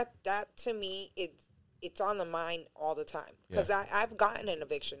 Yeah, that to me, it's on the mind all the time because I've gotten an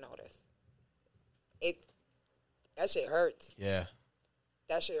eviction notice. That shit hurts. Yeah,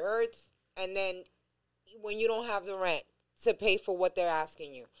 that shit hurts. And then when you don't have the rent to pay for what they're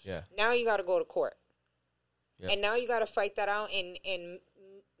asking you, now you got to go to court, and now you got to fight that out and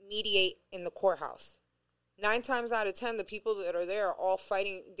mediate in the courthouse. 9 times out of 10, the people that are there are all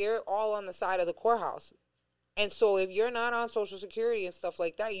fighting. They're all on the side of the courthouse. And so if you're not on Social Security and stuff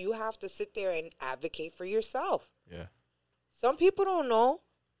like that, you have to sit there and advocate for yourself. Yeah. Some people don't know.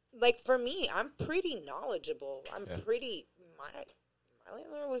 Like for me, I'm pretty knowledgeable. My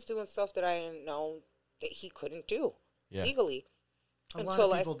landlord was doing stuff that I didn't know that he couldn't do legally. A lot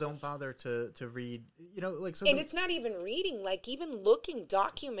of people don't bother to read, you know, like. So and it's not even reading, like even looking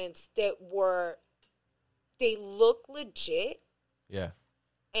documents that they look legit. Yeah.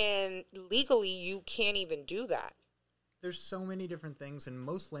 And legally, you can't even do that. There's so many different things, and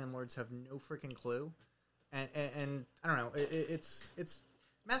most landlords have no freaking clue. And I don't know. It's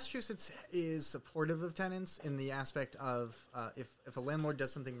Massachusetts is supportive of tenants in the aspect of if a landlord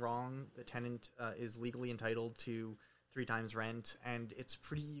does something wrong, the tenant is legally entitled to 3 times rent, and it's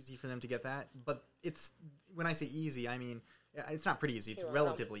pretty easy for them to get that. But when I say easy, I mean it's not pretty easy. It's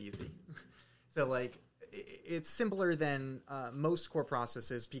relatively easy. So like. it's simpler than most court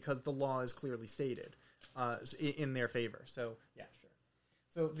processes because the law is clearly stated in their favor. So yeah, sure.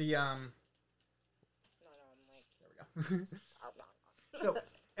 So the there we go. So,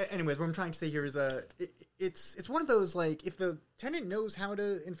 anyways, what I'm trying to say here is it's one of those, like, if the tenant knows how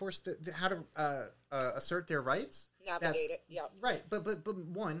to enforce how to assert their rights, navigate it. Yeah, right. But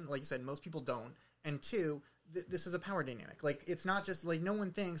one, like you said, most people don't, and two, this is a power dynamic. Like, it's not just like, no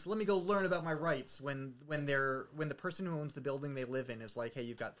one thinks, let me go learn about my rights when the person who owns the building they live in is like, hey,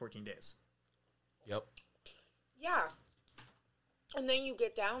 you've got 14 days. Yep. Yeah. And then you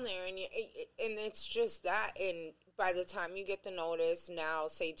get down there, and it's just that. And by the time you get the notice, now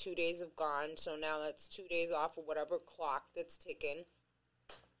say 2 days have gone, so now that's 2 days off of whatever clock that's ticking.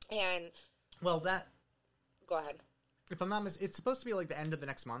 And well, that go ahead. If I'm not it's supposed to be like the end of the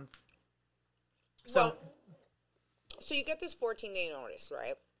next month. So, so you get this 14-day notice,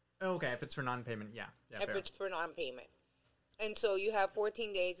 right? Okay, if it's for non-payment, yeah. If fair. it's for non-payment, and so you have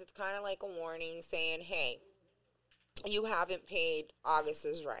 14 days. It's kind of like a warning saying, hey, you haven't paid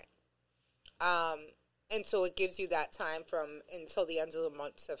August's rent. And so it gives you that time from until the end of the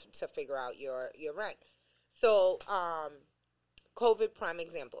month to figure out your rent. So, COVID prime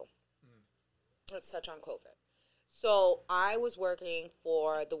example. Let's touch on COVID. So I was working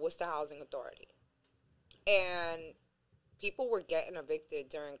for the Worcester Housing Authority, and people were getting evicted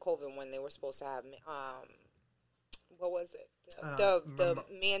during COVID when they were supposed to have, what was it? The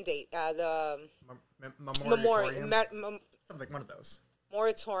mandate, moratorium. Something, one of those.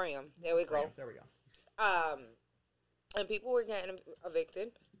 Moratorium. There we go. There we go. And people were getting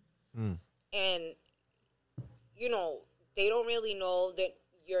evicted. And, you know, they don't really know that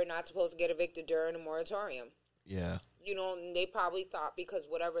you're not supposed to get evicted during a moratorium. Yeah. You know, and they probably thought because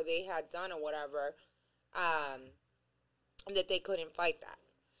whatever they had done or whatever, that they couldn't fight that.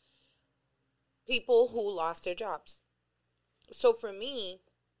 People who lost their jobs. So for me,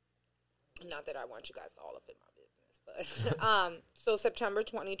 not that I want you guys all up in my business, but so September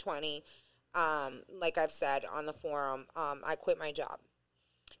 2020, like I've said on the forum, I quit my job.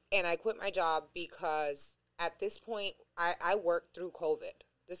 And I quit my job because at this point, I worked through COVID.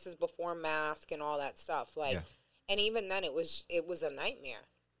 This is before mask and all that stuff. Like, yeah. And even then, it was a nightmare.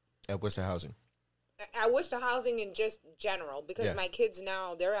 At Worcester Housing? At Worcester Housing in just general, because my kids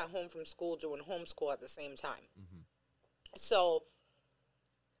now, they're at home from school doing homeschool at the same time. Mm-hmm. So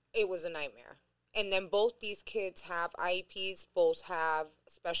it was a nightmare. And then both these kids have IEPs, both have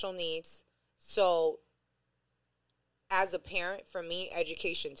special needs. So as a parent, for me,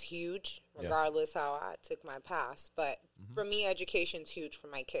 education's huge, regardless how I took my past. But for me, education's huge for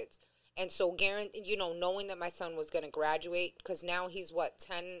my kids. And so, knowing that my son was going to graduate, because now he's,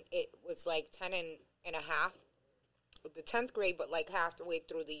 10, it was like 10 and a half, the 10th grade, but like halfway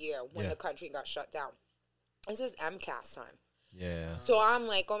through the year when the country got shut down. This is MCAS time. Yeah. So I'm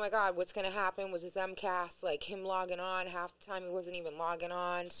like, oh my God, what's going to happen with his MCAS? Like him logging on, half the time he wasn't even logging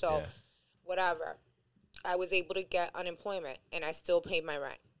on. So whatever. I was able to get unemployment, and I still paid my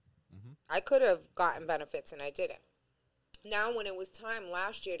rent. Mm-hmm. I could have gotten benefits, and I didn't. Now, when it was time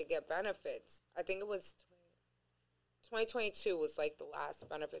last year to get benefits, I think it was 2022 was like the last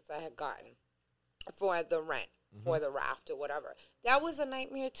benefits I had gotten for the rent, for the raft or whatever. That was a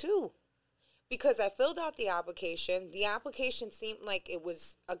nightmare too, because I filled out the application. The application seemed like it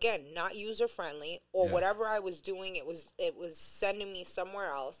was, again, not user friendly, or whatever I was doing, it was sending me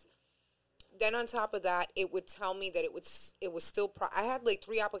somewhere else. Then on top of that, it would tell me that it was still I had like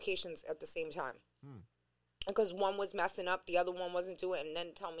 3 applications at the same time. Because one was messing up, the other one wasn't doing it, and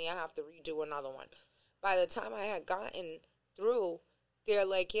then tell me I have to redo another one. By the time I had gotten through, they're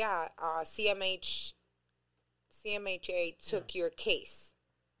like, CMHA took your case.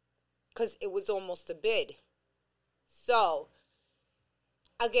 Because it was almost a bid. So,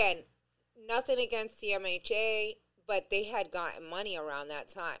 again, nothing against CMHA, but they had gotten money around that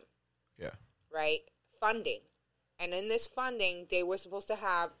time. Yeah. Right? Funding. And in this funding, they were supposed to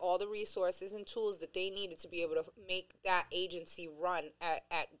have all the resources and tools that they needed to be able to make that agency run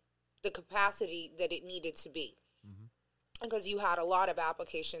at the capacity that it needed to be. Because you had a lot of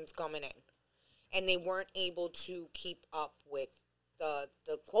applications coming in. And they weren't able to keep up with the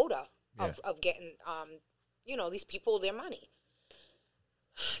quota of getting, these people their money.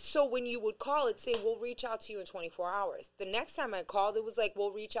 So when you would call, it'd say, we'll reach out to you in 24 hours. The next time I called, it was like,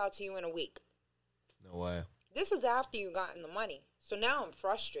 we'll reach out to you in a week. No way. This was after you gotten the money. So now I'm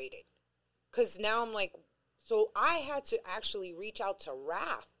frustrated. Because now I'm like, so I had to actually reach out to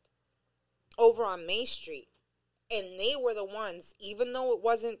Raft over on May Street. And they were the ones, even though it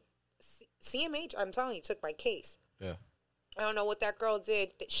wasn't CMH, I'm telling you, took my case. Yeah. I don't know what that girl did.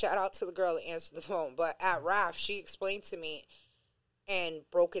 Shout out to the girl that answered the phone. But at RAF, she explained to me and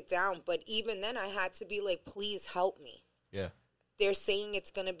broke it down. But even then, I had to be like, please help me. Yeah. They're saying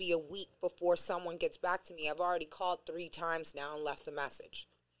it's going to be a week before someone gets back to me. I've already called 3 times now and left a message.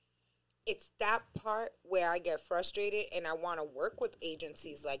 It's that part where I get frustrated and I want to work with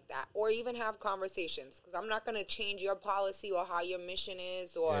agencies like that or even have conversations because I'm not going to change your policy or how your mission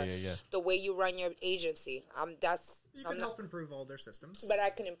is or the way you run your agency. You can help improve all their systems. But I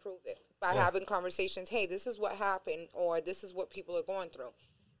can improve it by having conversations. Hey, this is what happened or this is what people are going through.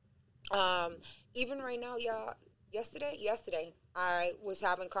 Even right now, yesterday, I was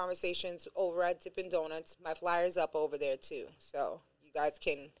having conversations over at Dippin' Donuts. My flyer's up over there too. So you guys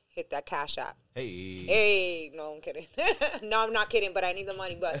can hit that Cash App. Hey, no, I'm kidding. No, I'm not kidding, but I need the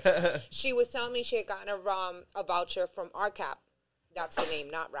money. But she was telling me she had gotten a voucher from RCAP. That's the name,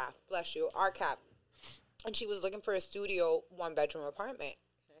 not RAF. Bless you, RCAP. And she was looking for a studio 1-bedroom apartment.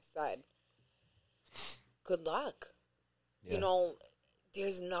 And I said, good luck. Yeah. You know,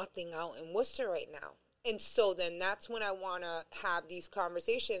 there's nothing out in Worcester right now. And so then that's when I want to have these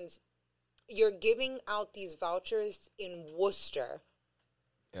conversations. You're giving out these vouchers in Worcester.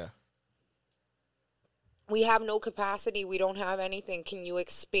 Yeah. We have no capacity. We don't have anything. Can you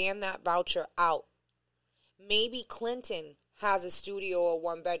expand that voucher out? Maybe Clinton has a studio or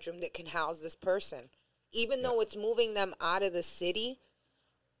 1-bedroom that can house this person, even though it's moving them out of the city.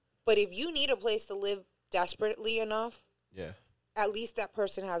 But if you need a place to live desperately enough, at least that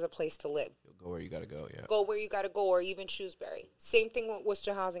person has a place to live. You'll go where you got to go, Go where you got to go, or even Shrewsbury. Same thing with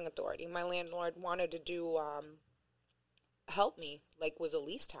Worcester Housing Authority. My landlord wanted to do help me, like, with the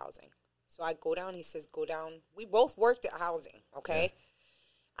leased housing. So I go down, he says, go down. We both worked at housing, okay?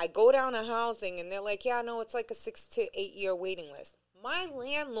 Yeah. I go down to housing, and they're like, yeah, no, it's like a 6 to 8 year waiting list. My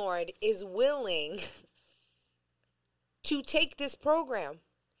landlord is willing to take this program.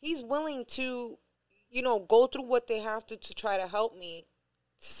 He's willing to, you know, go through what they have to try to help me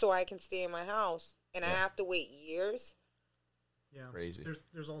so I can stay in my house. And I have to wait years. Yeah. Crazy.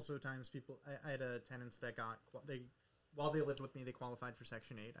 There's also times people, I had tenants that while they lived with me, they qualified for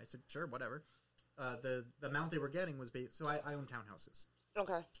Section 8. I said, sure, whatever. The amount they were getting was based, so I own townhouses.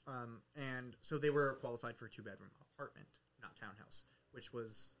 Okay. And so they were qualified for a 2-bedroom apartment, not townhouse, which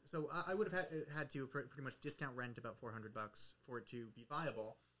was, so I would have had to pretty much discount rent about $400 for it to be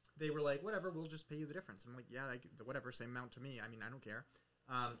viable. They were like, whatever, we'll just pay you the difference. I'm like, yeah, whatever, same amount to me. I mean, I don't care.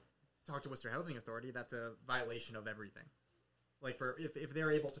 Talk to Worcester Housing Authority, that's a violation of everything. Like, if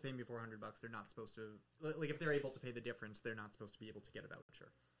they're able to pay me $400, they're not supposed to, like, if they're able to pay the difference, they're not supposed to be able to get a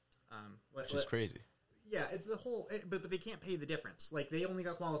voucher. Which is crazy. Yeah, it's the whole, but they can't pay the difference. Like, they only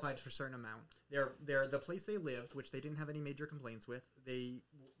got qualified for a certain amount. They're the place they lived, which they didn't have any major complaints with,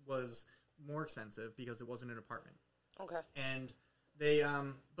 was more expensive because it wasn't an apartment. Okay. And they,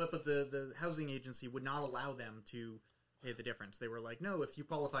 but the housing agency would not allow them to pay the difference. They were like, no, if you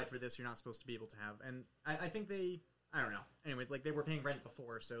qualified for this, you're not supposed to be able to have. And I think I don't know. Anyway, like, they were paying rent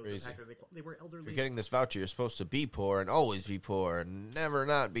before, so Crazy. The fact that they were elderly. If you're getting this voucher, you're supposed to be poor and always be poor and never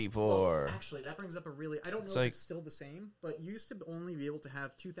not be poor. Well, actually, that brings up I don't know if it's still the same, but you used to only be able to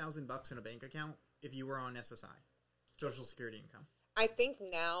have $2,000 in a bank account if you were on SSI, Social Security income. I think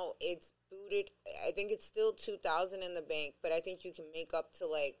now it's booted. I think it's still $2,000 in the bank, but I think you can make up to,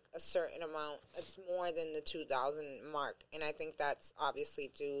 like, a certain amount. It's more than the $2,000 mark, and I think that's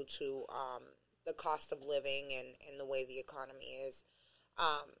obviously due to the cost of living and the way the economy is.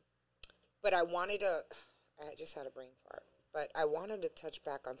 But I just had a brain fart, but I wanted to touch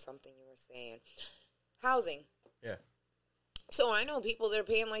back on something you were saying. Housing. Yeah. So I know people that are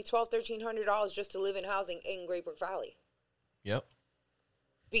paying like $1,200, $1,300 just to live in housing in Great Brook Valley. Yep.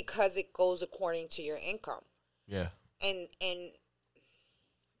 Because it goes according to your income. Yeah. And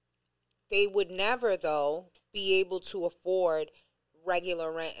they would never, though, be able to afford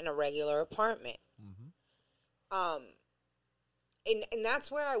regular rent in a regular apartment. Mm-hmm. And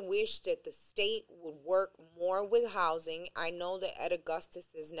that's where I wish that the state would work more with housing. I know that Ed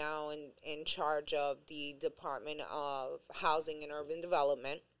Augustus is now in charge of the Department of Housing and Urban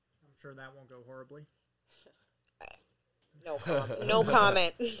Development. I'm sure that won't go horribly. No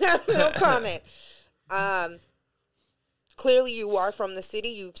comment. No comment. Clearly, you are from the city.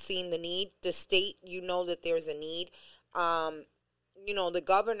 You've seen the need. The state, you know that there's a need. You know, the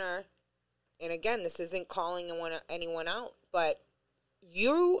governor, and again, this isn't calling anyone out, but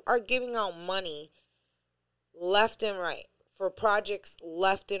you are giving out money left and right for projects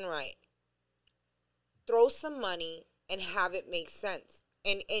left and right. Throw some money and have it make sense.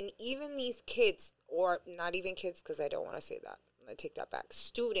 And even these kids, or not even kids, because I don't want to say that. I'm going to take that back.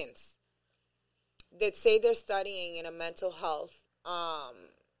 Students that say they're studying in a mental health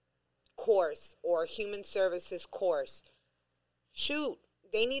course or human services course. Shoot,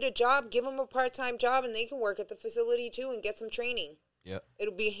 they need a job. Give them a part-time job, and they can work at the facility too and get some training. Yeah.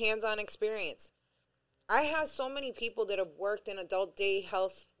 It'll be hands-on experience. I have so many people that have worked in adult day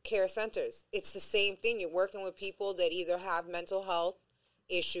health care centers. It's the same thing. You're working with people that either have mental health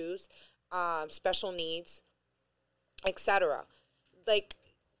issues, special needs, etc. Like,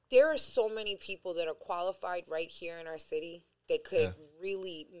 there are so many people that are qualified right here in our city that could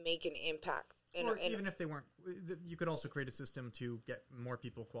really make an impact. Or even if they weren't, you could also create a system to get more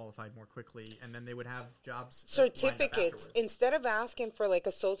people qualified more quickly, and then they would have jobs. Certificates. Instead of asking for like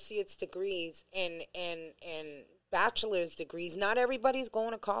associate's degrees and bachelor's degrees, not everybody's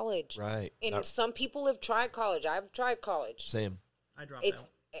going to college. Right. And some people have tried college. I've tried college. Same. I dropped out.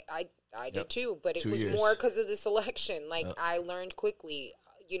 I did too, but it 2 was years. more because of the selection. Like, I learned quickly,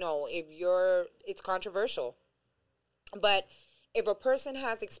 it's controversial. But if a person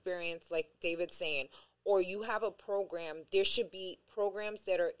has experience, like David's saying, or you have a program, there should be programs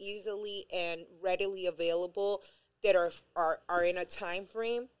that are easily and readily available that are in a time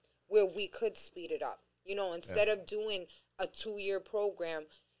frame where we could speed it up. Instead of doing a 2-year program,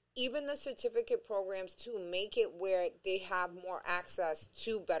 even the certificate programs too, make it where they have more access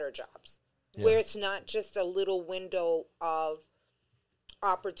to better jobs, where it's not just a little window of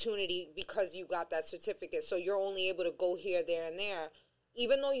opportunity because you got that certificate. So you're only able to go here, there, and there.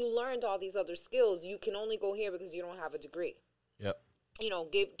 Even though you learned all these other skills, you can only go here because you don't have a degree. Yep.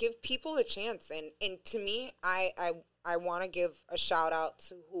 Give people a chance. And to me, I want to give a shout out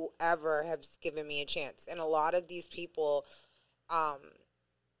to whoever has given me a chance. And a lot of these people,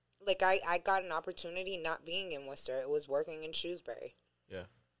 like I got an opportunity not being in Worcester. It was working in Shrewsbury. Yeah.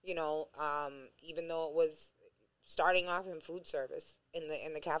 Even though it was starting off in food service in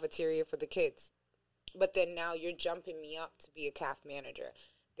the cafeteria for the kids. But then now you're jumping me up to be a CAF manager.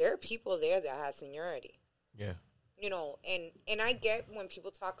 There are people there that have seniority. Yeah. And I get when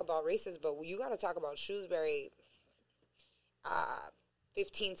people talk about races, but you got to talk about Shrewsbury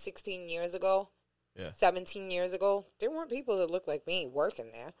 15, 16 years ago, 17 years ago. There weren't people that looked like me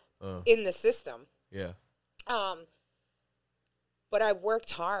working there in the system. Yeah. But I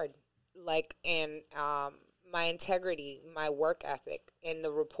worked hard, and my integrity, my work ethic, and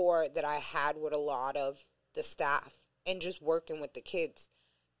the rapport that I had with a lot of the staff and just working with the kids,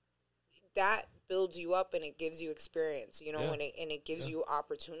 that builds you up and it gives you experience, and it gives you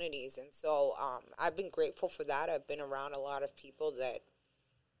opportunities. And so I've been grateful for that. I've been around a lot of people that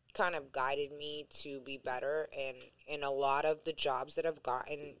kind of guided me to be better. And in a lot of the jobs that I've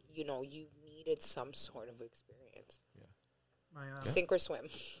gotten, you needed some sort of experience. Sink or swim.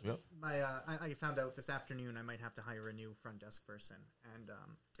 Yep. I found out this afternoon I might have to hire a new front desk person, and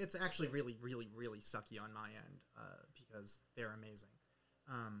it's actually really, really, really sucky on my end because they're amazing.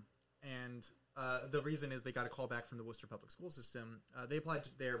 And the reason is they got a call back from the Worcester Public School System. They applied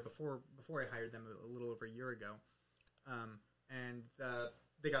there before I hired them a little over a year ago, and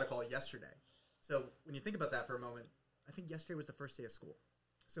they got a call yesterday. So when you think about that for a moment, I think yesterday was the first day of school.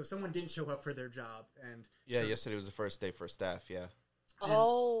 So someone didn't show up for their job, and Yesterday was the first day for staff. Yeah.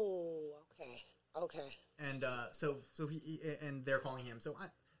 Okay. And so he and they're calling him. So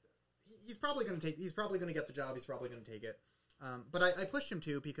he's probably going to get the job. He's probably going to take it. But I pushed him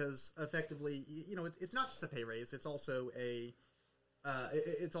to because effectively, it's not just a pay raise. It's also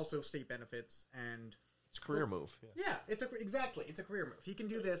it's also state benefits and It's a career move. Yeah, it's a career move. He can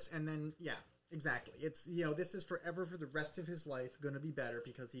do this, and then exactly. It's this is forever for the rest of his life going to be better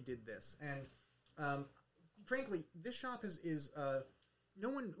because he did this. And frankly, this shop is no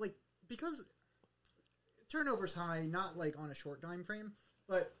one because turnover's high, not on a short time frame,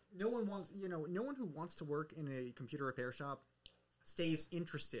 but no one who wants to work in a computer repair shop stays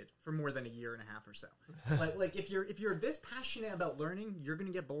interested for more than a year and a half or so. if you're this passionate about learning, you're going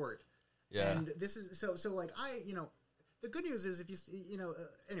to get bored. Yeah. And this is so the good news is if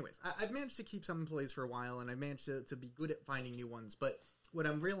anyways, I've managed to keep some employees for a while, and I've managed to be good at finding new ones. But what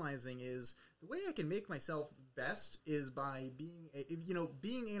I'm realizing is the way I can make myself best is by being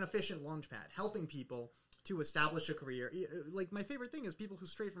an efficient launchpad, helping people to establish a career. My favorite thing is people who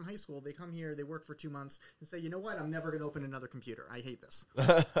straight from high school, they come here, they work for 2 months, and say, you know what, I'm never going to open another computer. I hate this.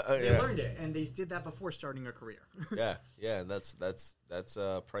 They learned it, and they did that before starting a career. Yeah, that's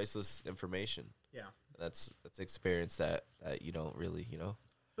priceless information. Yeah. That's experience that you don't really,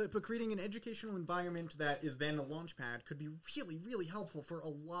 But creating an educational environment that is then a launch pad could be really, really helpful for a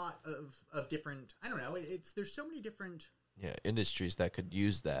lot of different, I don't know, there's so many different... industries that could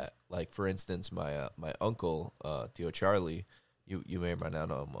use that. Like, for instance, my uncle, Theo Charlie, you may run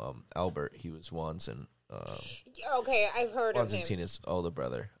out of Albert. He was Juan's and Okay, I've heard of Juan's him. and Tina's older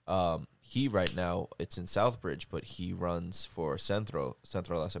brother. He right now it's in Southbridge, but he runs for Centro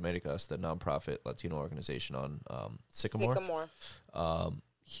Las Americas, the nonprofit Latino organization on Sycamore.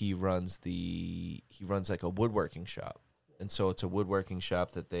 He runs like a woodworking shop, and so it's a woodworking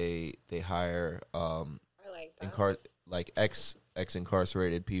shop that they hire I like that. like ex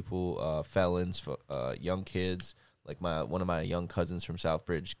incarcerated people, felons, young kids. Like one of my young cousins from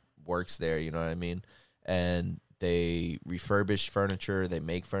Southbridge works there. You know what I mean? And they refurbish furniture, they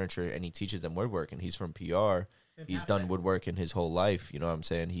make furniture, and he teaches them woodworking. He's from PR. He's done woodworking his whole life. You know what I'm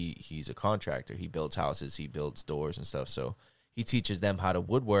saying? He's a contractor. He builds houses. He builds doors and stuff. So he teaches them how to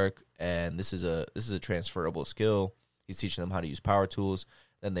woodwork, and this is a transferable skill. He's teaching them how to use power tools.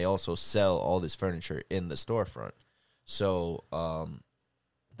 Then they also sell all this furniture in the storefront. So,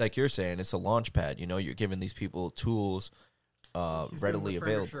 like you're saying, it's a launch pad. You know, you're giving these people tools readily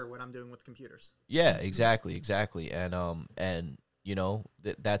available. What I'm doing with computers. Yeah, exactly. And you know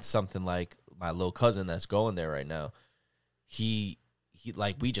that's something like my little cousin that's going there right now. He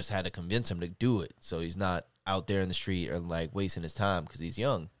like we just had to convince him to do it, so he's not out there in the street or like wasting his time because he's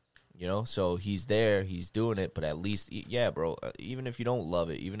young, you know. So he's there, he's doing it, but at least, yeah, bro. Even if you don't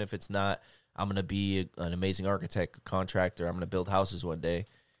love it, even if it's not, I'm gonna be an amazing architect, a contractor. I'm gonna build houses one day.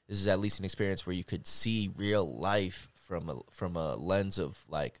 This is at least an experience where you could see real life from a lens of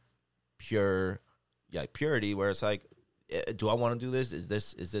like purity, where it's like, do I want to do this? Is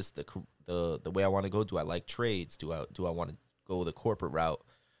this the way I want to go? Do I like trades? Do I want to go the corporate route?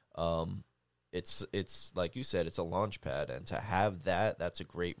 It's like you said, it's a launch pad, and to have that's a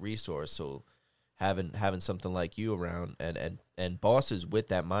great resource. So having something like you around and bosses with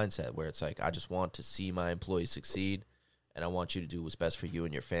that mindset where it's like, I just want to see my employees succeed, and I want you to do what's best for you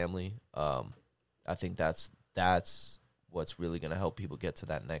and your family. I think that's what's really going to help people get to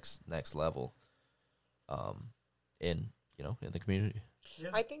that next level in the community. Yeah.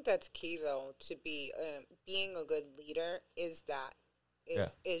 I think that's key, though, to be being a good leader is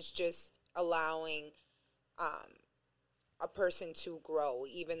just allowing a person to grow,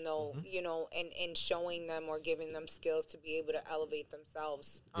 even though, and showing them or giving them skills to be able to elevate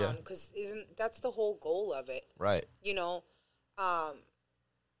themselves. Because that's the whole goal of it. Right.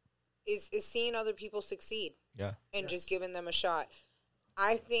 Is seeing other people succeed. Yeah. And just giving them a shot.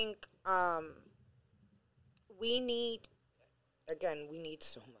 I think we need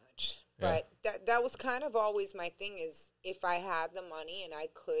so much. Yeah. But that was kind of always my thing, is if I had the money and I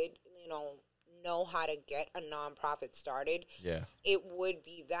could, know how to get a nonprofit started, it would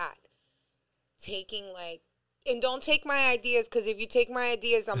be that. And don't take my ideas, because if you take my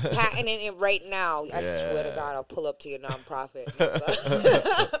ideas, I'm patenting it right now. I swear to God, I'll pull up to your nonprofit.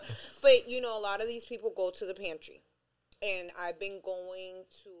 But, a lot of these people go to the pantry. And I've been going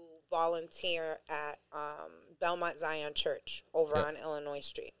to volunteer at Belmont Zion Church over on Illinois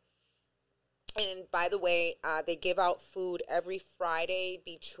Street. And by the way, they give out food every Friday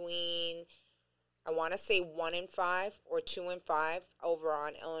between, I want to say 1 and 5 or 2 and 5 over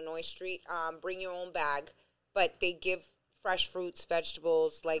on Illinois Street. Bring your own bag. But they give fresh fruits,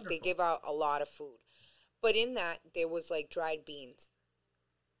 vegetables, like they give out a lot of food. But in that, there was like dried beans.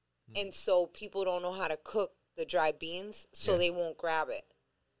 And so people don't know how to cook the dried beans, so they won't grab it.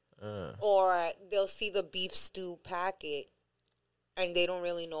 Or they'll see the beef stew packet, and they don't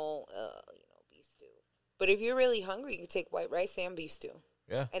really know, beef stew. But if you're really hungry, you can take white rice and beef stew.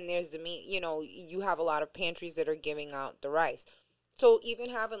 Yeah. And there's the meat. You have a lot of pantries that are giving out the rice. So even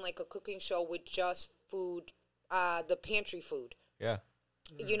having like a cooking show with just food, the pantry food. Yeah.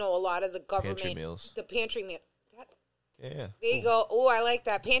 A lot of the government. Pantry meals. The pantry meal. Yeah. There you go. Oh, I like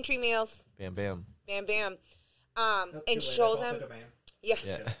that. Pantry meals. Bam, bam. Bam, bam. And show them. Yeah.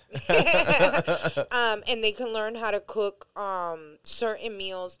 And they can learn how to cook certain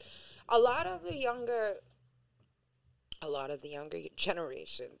meals. A lot of the younger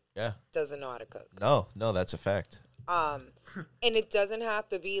generation doesn't know how to cook. No, that's a fact. And it doesn't have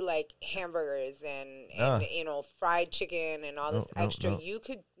to be like hamburgers and fried chicken and all this extra. No. You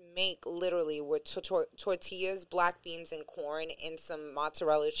could make literally with tortillas, black beans, and corn, and some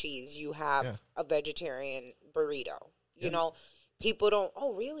mozzarella cheese. You have a vegetarian burrito. People don't,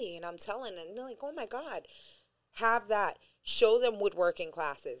 oh, really? And I'm telling them, they're like, oh, my God. Have that. Show them woodworking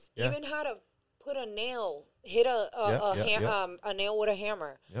classes. Yeah. Even how to put a nail, hit a nail with a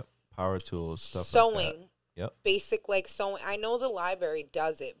hammer. Yep. Power tools, stuff sewing. like that. Yep. Basic like sewing. I know the library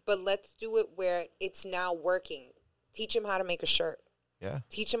does it, but let's do it where it's now working. Teach them how to make a shirt. Yeah.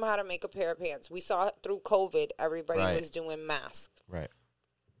 Teach them how to make a pair of pants. We saw it through COVID. Everybody Right. was doing masks. Right.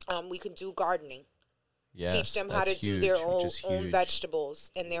 We could do gardening. Yes, teach them how to that's do huge, their which own, is own huge.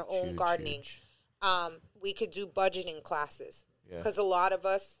 vegetables and their own Huge, gardening. huge. We could do budgeting classes Yeah. because a lot of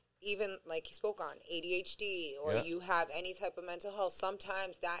us, even like he spoke on ADHD, or Yeah. you have any type of mental health,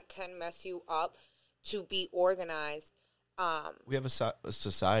 sometimes that can mess you up to be organized. We have a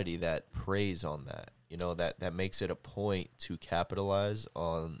society that preys on that, you know, that makes it a point to capitalize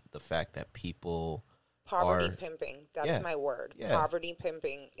on the fact that people Poverty are pimping. That's Yeah. my word. Yeah. Poverty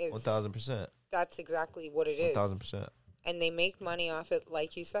pimping is 1,000%. That's exactly what it is. 1,000%. And they make money off it,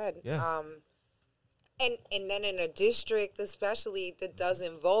 like you said. Yeah. And then in a district, especially that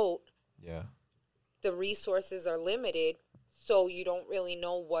doesn't vote, Yeah. the resources are limited, so you don't really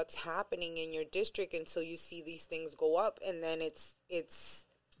know what's happening in your district until you see these things go up, and then it's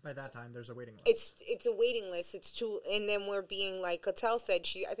By that time, there's a waiting list. it's a waiting list. It's too, and then we're being, like Cattell said,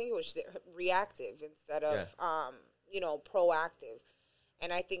 I think it was reactive instead of proactive,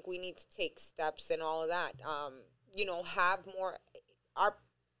 and I think we need to take steps and all of that. Have more.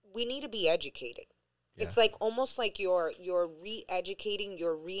 We need to be educated. Yeah. It's like almost like you're re-educating,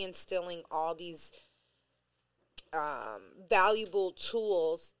 you're reinstilling all these valuable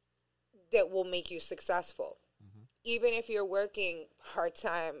tools that will make you successful. Mm-hmm. Even if you're working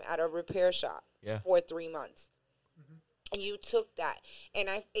part-time at a repair shop for 3 months. Mm-hmm. You took that. And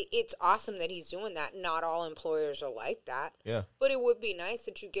it's awesome that he's doing that. Not all employers are like that. Yeah. But it would be nice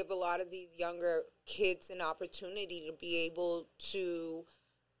that you give a lot of these younger kids an opportunity to be able to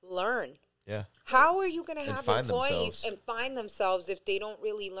learn. Yeah. How are you going to And have find employees themselves. and find themselves if they don't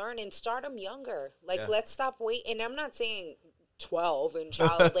really learn, and start them younger? Like, Yeah. let's stop waiting. And I'm not saying 12 and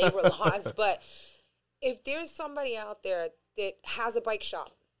child labor laws, but if there's somebody out there that has a bike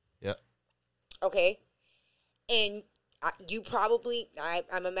shop, Yeah. okay, and you probably,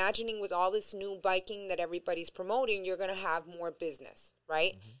 I'm imagining with all this new biking that everybody's promoting, you're going to have more business,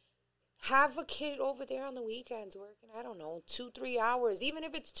 right? Mm-hmm. Have a kid over there on the weekends working, I don't know, 2-3 hours. Even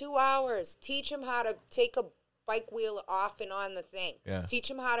if it's 2 hours, teach him how to take a bike wheel off and on the thing. Yeah.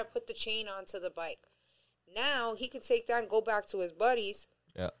 Teach him how to put the chain onto the bike. Now he can take that and go back to his buddies,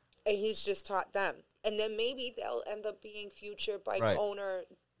 Yeah. and he's just taught them. And then maybe they'll end up being future bike Right. owner,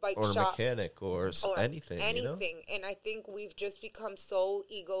 bike Or a shop. mechanic or anything, you know? Anything. And I think we've just become so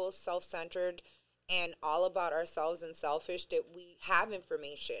self-centered, and all about ourselves and selfish that we have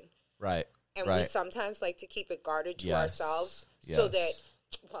information. Right. And right. we sometimes like to keep it guarded to Yes. ourselves so Yes.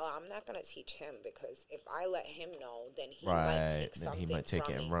 that, well, I'm not going to teach him, because if I let him know, then he might Right. take Then something he might take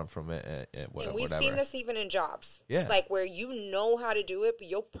from it me. and run from it. Whatever. And we've seen this even in jobs. Yeah. Like where you know how to do it, but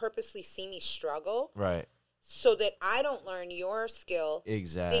you'll purposely see me struggle Right. so that I don't learn your skill,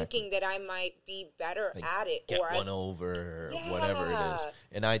 Exactly. thinking that I might be better Like, at it. Get or one over, whatever it is. Yeah.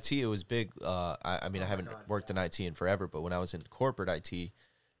 In IT, it was big. I mean, I haven't God, worked in IT in forever, but when I was in corporate IT,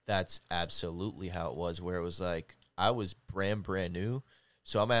 that's absolutely how it was, where it was like I was brand new.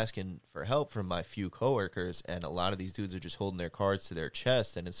 So I'm asking for help from my few coworkers, and a lot of these dudes are just holding their cards to their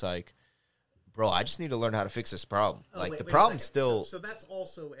chest, and it's like, bro, I just need to learn how to fix this problem. Oh, like wait the a problem's second. still, So that's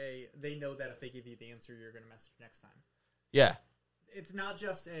also they know that if they give you the answer, you're going to mess next time. yeah. It's not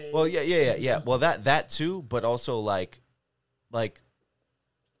just a. Well, yeah. Well, that too, but also like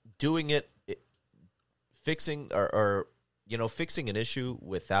doing it, fixing or fixing an issue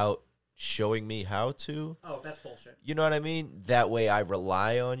without showing me how to. Oh, that's bullshit. You know what I mean? That way, I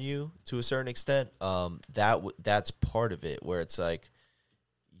rely on you to a certain extent. That's part of it, where it's like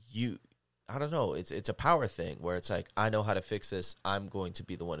I don't know. It's a power thing where it's like, I know how to fix this. I'm going to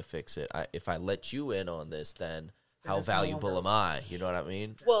be the one to fix it. If I let you in on this, then how it's no valuable longer- am I? You know what I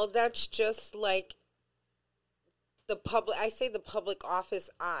mean? Well, that's just like the public. I say the public office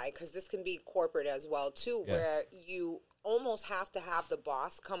eye, because this can be corporate as well too, Yeah. where you almost have to have the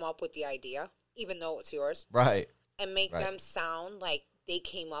boss come up with the idea, even though it's yours, Right. and make Right. them sound like they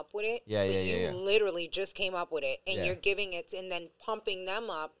came up with it. Yeah, but yeah, you yeah. literally just came up with it, and Yeah. you're giving it and then pumping them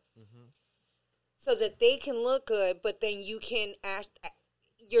up Mm-hmm. so that they can look good, but then you can act.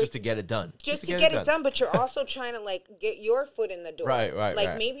 You're Just to get it done. just to get it done, but you're also trying to like get your foot in the door. Right, Like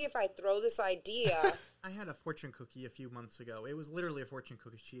right. maybe if I throw this idea, I had a fortune cookie a few months ago. It was literally a fortune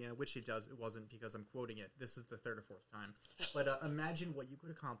cookie, which it wasn't because I'm quoting it. This is the third or fourth time. But imagine what you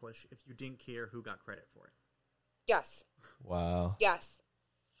could accomplish if you didn't care who got credit for it. yes, Wow. yes,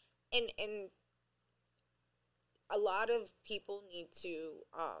 and a lot of people need to.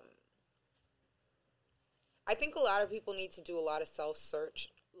 I think a lot of people need to do a lot of self-search,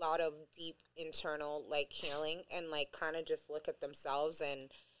 a lot of deep internal like healing, and like kind of just look at themselves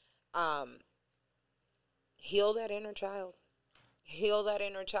and heal that inner child. Heal that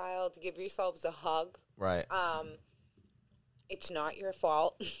inner child. Give yourselves a hug. Right. It's not your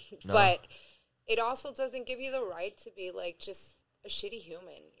fault, No. but it also doesn't give you the right to be like just a shitty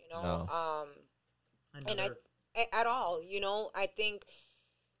human, you know. No. At all, you know, I think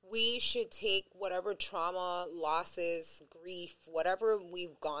we should take whatever trauma, losses, grief, whatever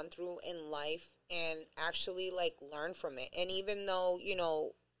we've gone through in life and actually like learn from it. And even though, you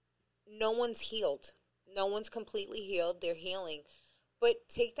know, no one's healed, no one's completely healed, they're healing. But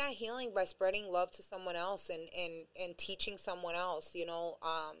take that healing by spreading love to someone else and teaching someone else, you know.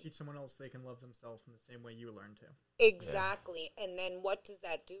 Teach someone else they can love themselves in the same way you learn to. Exactly. Yeah. And then what does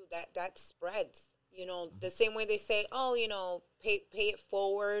that do? That spreads. You know, the same way they say, oh, you know, pay it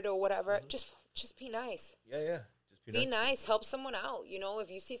forward or whatever. Just be nice. Yeah. Just be nice. Help someone out. You know, if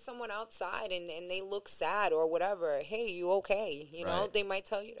you see someone outside and they look sad or whatever, hey, you okay? You know, they might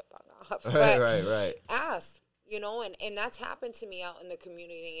tell you to bug off. But Right. ask, you know, and that's happened to me out in the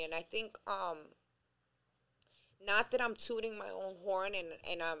community. And I think, not that I'm tooting my own horn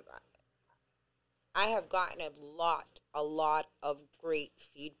and I have gotten a lot of great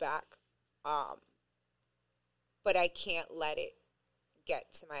feedback. But I can't let it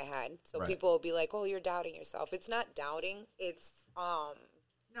get to my head. So people will be like, "Oh, you're doubting yourself." It's not doubting. It's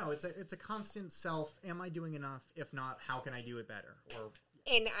no, it's a constant self. Am I doing enough? If not, how can I do it better?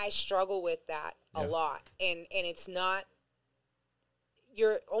 And I struggle with that a lot. And it's not.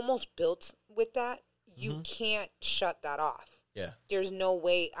 You're almost built with that. You can't shut that off. Yeah. There's no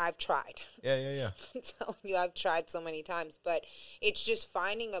way. I've tried. Yeah. I'm telling you, I've tried so many times. But it's just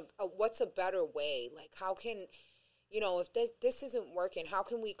finding what's a better way. Like, how can, you know, if this isn't working, how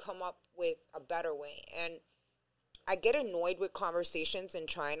can we come up with a better way? And I get annoyed with conversations and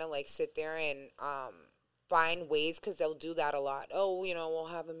trying to, like, sit there and find ways, because they'll do that a lot. Oh, you know, we'll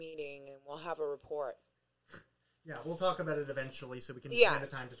have a meeting and we'll have a report. Yeah, we'll talk about it eventually, so we can find the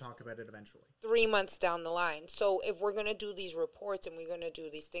time to talk about it eventually. 3 months down the line. So if we're going to do these reports and we're going to do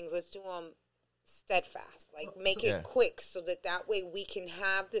these things, let's do them steadfast. Like, make it quick so that way we can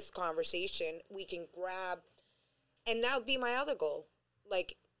have this conversation. We can grab, and that would be my other goal.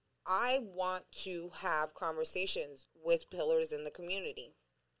 Like, I want to have conversations with pillars in the community.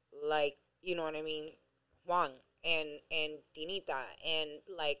 Like, you know what I mean? Juan and Dinita and,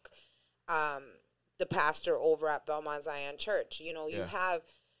 like, the pastor over at Belmont Zion Church. You know, you have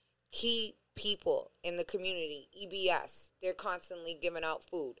key people in the community. EBS, they're constantly giving out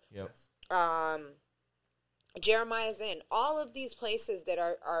food. Yep. Jeremiah's Inn, all of these places that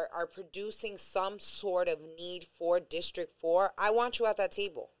are producing some sort of need for District 4, I want you at that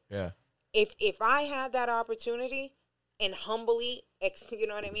table. Yeah. If I had that opportunity and humbly, you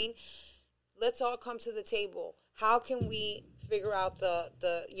know what I mean? Let's all come to the table. How can we figure out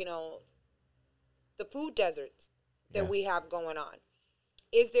the you know, the food deserts that we have going on?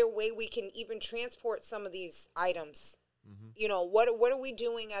 Is there a way we can even transport some of these items? You know, what are we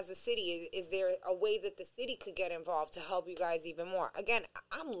doing as a city? Is there a way that the city could get involved to help you guys even more? Again,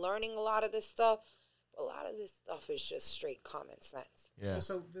 I'm learning a lot of this stuff. A lot of this stuff is just straight common sense. Yeah. Well,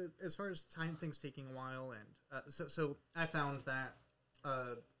 so as far as things taking a while, and so I found that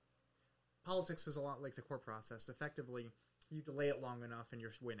politics is a lot like the court process. Effectively, you delay it long enough, and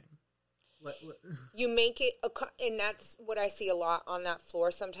you're winning. You make it, and that's what I see a lot on that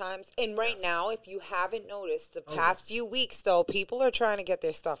floor sometimes. And right now, if you haven't noticed, the past few weeks, though, people are trying to get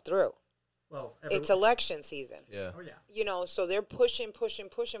their stuff through. Well, it's election season. Yeah. Oh, yeah. You know, so they're pushing for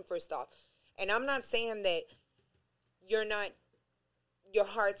stuff. And I'm not saying that your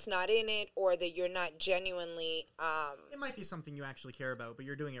heart's not in it, or that you're not genuinely... it might be something you actually care about, but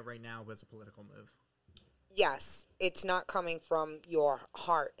you're doing it right now as a political move. Yes, it's not coming from your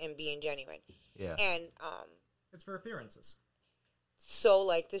heart and being genuine. Yeah. And it's for appearances. So,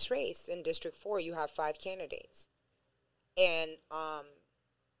 like this race in District 4, you have 5 candidates. And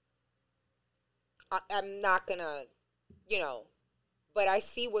I'm not going to, you know, but I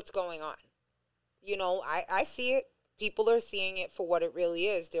see what's going on. You know, I see it. People are seeing it for what it really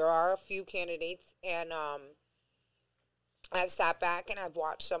is. There are a few candidates, and I've sat back and I've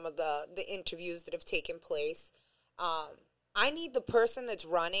watched some of the interviews that have taken place. I need the person that's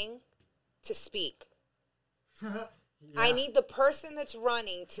running to speak. I need the person that's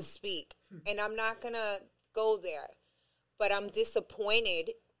running to speak. And I'm not going to go there. But I'm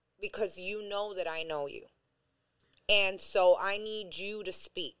disappointed because you know that I know you. And so I need you to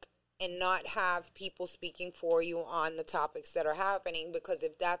speak and not have people speaking for you on the topics that are happening, because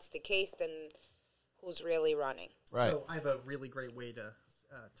if that's the case, then who's really running? Right. So I have a really great way to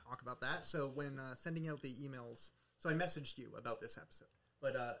talk about that. So when sending out the emails, so I messaged you about this episode,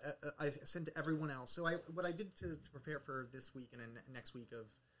 but I sent to everyone else. So what I did to prepare for this week and next week of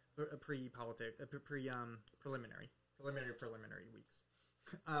preliminary weeks,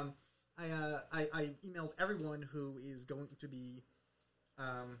 I emailed everyone who is going to be,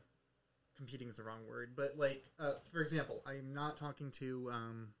 competing is the wrong word, but like, for example, I'm not talking to,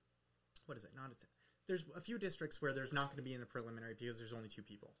 what is it? There's a few districts where there's not going to be in the preliminary because there's only 2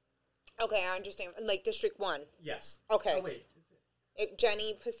 people. Okay, I understand. Like District 1. Yes. Okay. Oh, wait.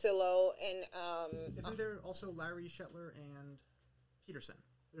 Jenny Pasillo and Isn't there also Larry Shetler and Peterson?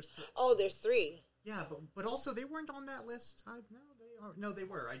 There's 3. Yeah, but also they weren't on that list. No, they are. No, they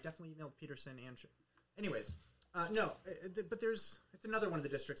were. I definitely emailed Peterson and. Anyways, no, but it's another one of the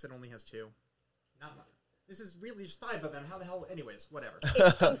districts that only has 2. Not one. This is really just 5 of them. How the hell? Anyways, whatever.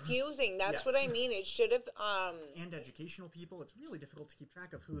 It's confusing. That's Yes. what I mean. It should have. And educational people. It's really difficult to keep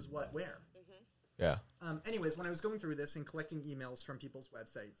track of who's what where. Mm-hmm. Yeah. Anyways, when I was going through this and collecting emails from people's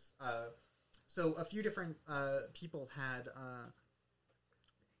websites, so a few different people had.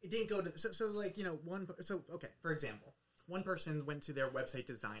 It didn't go to so like for example, one person went to their website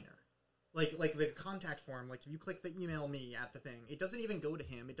designer, like the contact form. Like if you click the email me at the thing, it doesn't even go to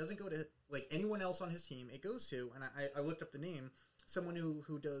him. It doesn't go to like anyone else on his team. It goes to, and I looked up the name, someone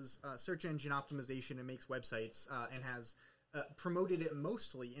who does search engine optimization and makes websites and has. Promoted it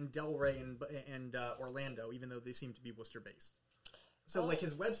mostly in Delray and Orlando, even though they seem to be Worcester based. So, like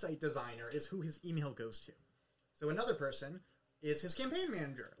his website designer is who his email goes to. So another person is his campaign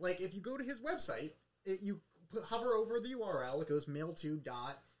manager. Like if you go to his website, you hover over the URL, it goes mail to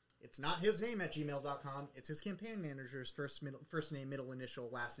dot. It's not his name at gmail.com. It's his campaign manager's first name, middle initial,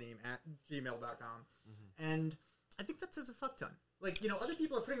 last name at gmail.com. Mm-hmm. And I think that says a fuck ton. Like, other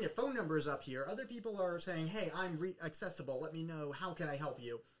people are putting their phone numbers up here. Other people are saying, hey, I'm accessible. Let me know. How can I help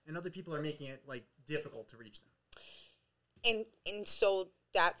you? And other people are making it, like, difficult to reach them. And so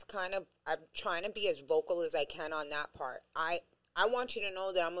that's kind of, I'm trying to be as vocal as I can on that part. I want you to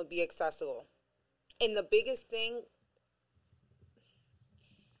know that I'm going to be accessible. And the biggest thing,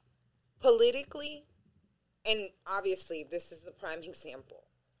 politically, and obviously this is the prime example,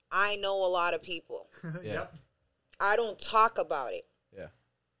 I know a lot of people. Yeah. Yep. I don't talk about it. Yeah.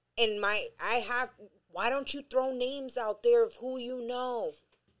 And why don't you throw names out there of who you know?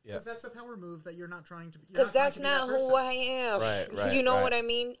 Because that's a power move that you're not trying to be. Because that's not who I am. Right, you know right. what I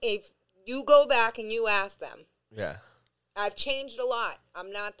mean? If you go back and you ask them. Yeah. I've changed a lot.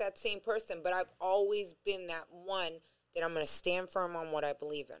 I'm not that same person, but I've always been that one that I'm going to stand firm on what I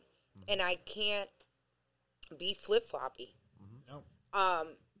believe in. Mm-hmm. And I can't be flip-floppy. Mm-hmm. No.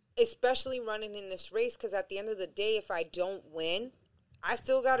 Especially running in this race, because at the end of the day, if I don't win, I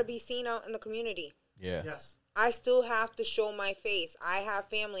still got to be seen out in the community. Yeah. Yes. I still have to show my face. I have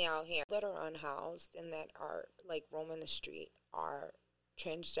family out here that are unhoused and that are, like, roaming the street, are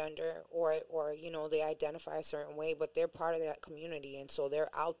transgender or they identify a certain way, but they're part of that community, and so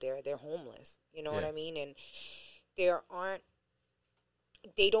they're out there. They're homeless. You know what I mean? And they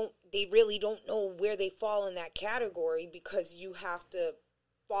really don't know where they fall in that category, because you have to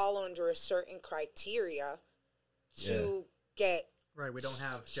fall under a certain criteria to get right. We don't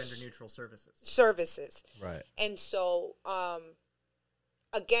have gender neutral services. Right. And so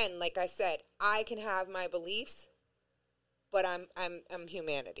again, like I said, I can have my beliefs, but I'm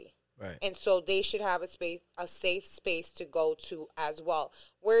humanity. Right. And so they should have a safe space to go to as well,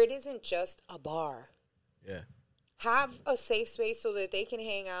 where it isn't just a bar. Yeah. Have a safe space so that they can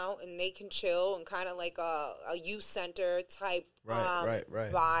hang out and they can chill, and kind of like a youth center type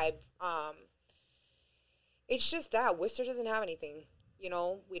vibe. It's just that Worcester doesn't have anything. We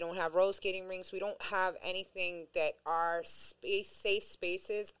don't have roller skating rinks. We don't have anything that are safe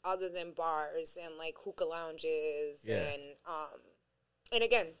spaces other than bars and like hookah lounges. Yeah. And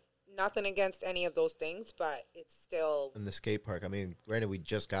again, nothing against any of those things, but it's still. And the skate park. I mean, granted, we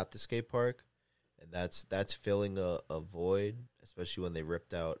just got the skate park. And that's filling a void, especially when they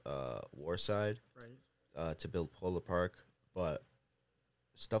ripped out Warside to build Polar Park. But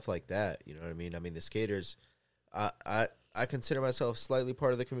stuff like that, you know what I mean? I mean, the skaters, I consider myself slightly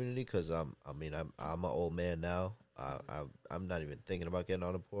part of the community because I'm an old man now. I'm not even thinking about getting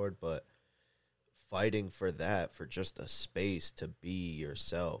on a board, but fighting for that, for just a space to be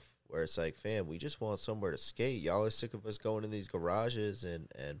yourself, where it's like, fam, we just want somewhere to skate. Y'all are sick of us going in these garages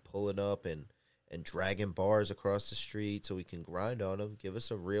and pulling up and dragging bars across the street so we can grind on them. Give us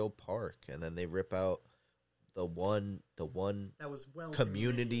a real park. And then they rip out the one that was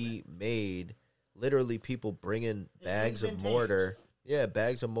community made, literally people bringing bags of vintage. mortar. Yeah,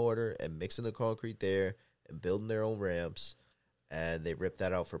 bags of mortar and mixing the concrete there and building their own ramps. And they ripped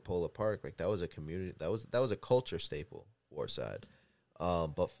that out for Polar Park. Like, that was a community, that was a culture staple, Warside.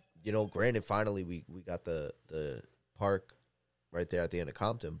 But, granted, finally we got the park right there at the end of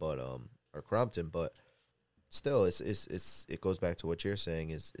Crompton, but still, it goes back to what you're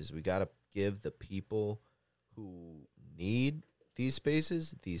saying is we got to give the people who need these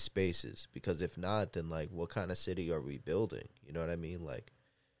spaces, because if not, then like, what kind of city are we building? You know what I mean? Like,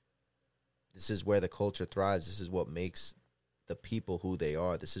 this is where the culture thrives. This is what makes the people who they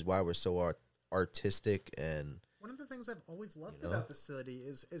are. This is why we're so artistic. And one of the things I've always loved about the city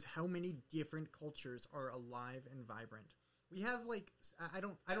is how many different cultures are alive and vibrant. We have like, I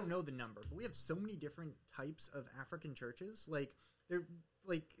don't know the number, but we have so many different types of African churches. Like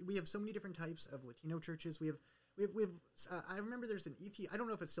we have so many different types of Latino churches. We have I remember there's an I don't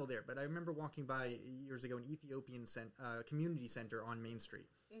know if it's still there, but I remember walking by years ago an Ethiopian community center on Main Street.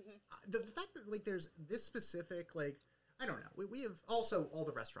 Mm-hmm. The fact that like there's this specific, like, I don't know. We have also all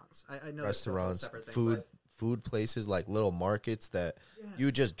the restaurants. I know restaurants, that's a separate thing, food places, like little markets that you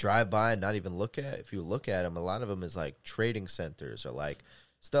would just drive by and not even look at. If you look at them, a lot of them is like trading centers or like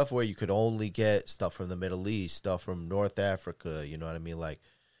stuff where you could only get stuff from the Middle East, stuff from North Africa. You know what I mean? Like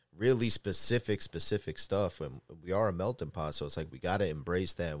really specific stuff. And we are a melting pot, so it's like we got to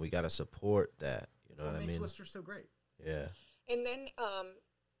embrace that. And we got to support that. You know what I mean? Makes Worcester so great. Yeah. And then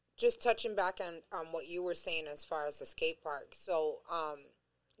just touching back on what you were saying as far as the skate park. So,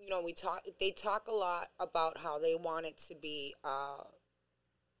 you know, they talk a lot about how they want it to be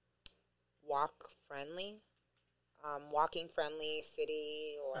walking friendly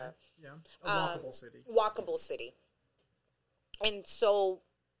city, or a walkable city. Walkable city. And so,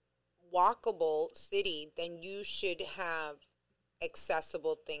 walkable city, then you should have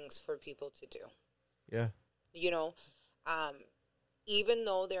accessible things for people to do. Yeah. You know, even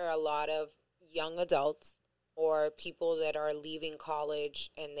though there are a lot of young adults or people that are leaving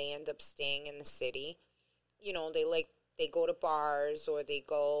college and they end up staying in the city, you know, they go to bars, or they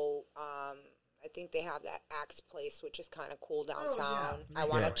go, I think they have that Axe place, which is kind of cool downtown. Oh, yeah. I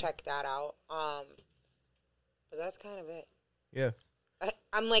want to check that out. But that's kind of it. Yeah.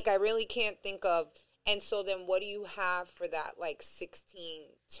 I'm like, I really can't think of, and so then what do you have for that, like, 16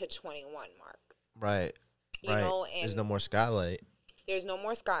 to 21 mark? Right. You know, and there's no more skylight. There's no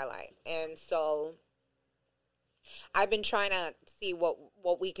more skylight. And so I've been trying to see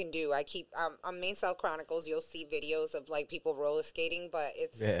what we can do. I keep on Main South Chronicles, you'll see videos of like people roller skating, but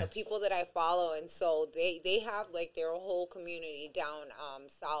it's the people that I follow, and so they have like their whole community down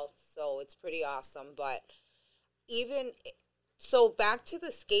south, so it's pretty awesome. But even so, back to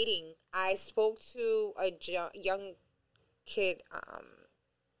the skating, I spoke to a young kid.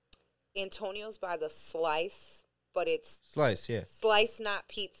 Antonio's by the Slice, but it's Slice, not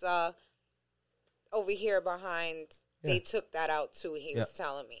pizza. Over here behind, they took that out too. He was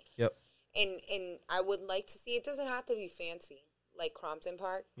telling me. Yep. And I would like to see. It doesn't have to be fancy like Crompton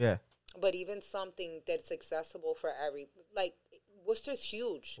Park. Yeah. But even something that's accessible for like Worcester's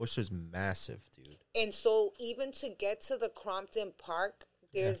huge. Worcester's massive, dude. And so even to get to the Crompton Park,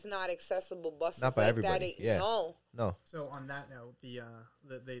 there's not accessible buses. Not by like everybody. That. No. So on that note,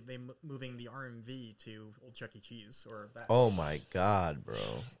 they moving the RMV to Old Chuck E. Cheese, or that. Oh my God, bro.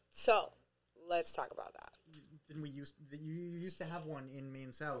 So let's talk about that. Didn't you used to have one in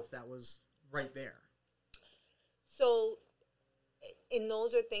Main South that was right there? So, and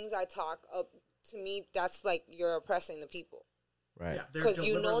those are things I talk of. To me, that's like you're oppressing the people, right? Because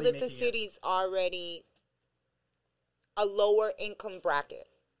you know that the city's already a lower income bracket.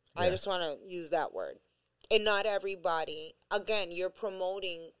 I just want to use that word. And not everybody, again, you're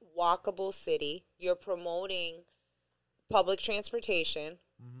promoting walkable city. You're promoting public transportation.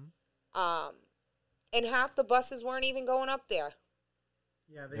 Mm-hmm. And half the buses weren't even going up there.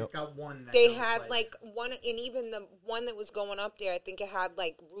 Yeah, they've got one. They had like one, and even the one that was going up there, I think it had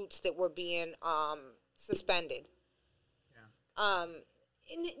like routes that were being suspended. Yeah. And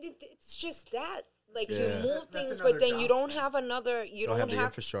it's just that. Like you move things, but then you don't have another. You don't have the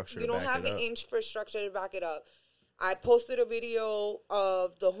infrastructure. You don't have the infrastructure to back it up. I posted a video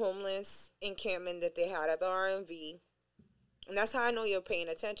of the homeless encampment that they had at the RMV, and that's how I know you're paying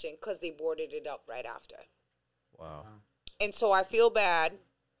attention, because they boarded it up right after. Wow. And so I feel bad,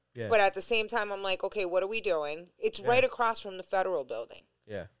 but at the same time, I'm like, okay, what are we doing? It's right across from the federal building.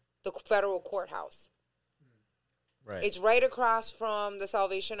 Yeah. The federal courthouse. Right. It's right across from the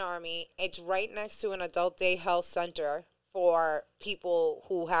Salvation Army. It's right next to an adult day health center for people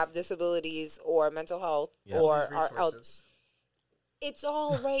who have disabilities or mental health or are out. It's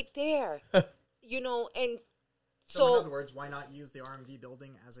all right there. You know, and so in other words, why not use the RMV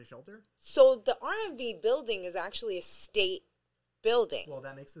building as a shelter? So the RMV building is actually a state building. Well,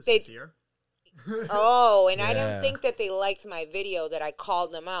 that makes this easier. And I don't think that they liked my video that I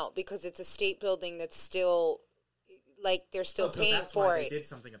called them out, because it's a state building that's still like they're still So paying that's for why it. They did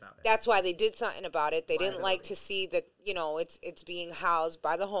something about it. That's why they did something about it. They didn't like Liability. to see that, you know, it's being housed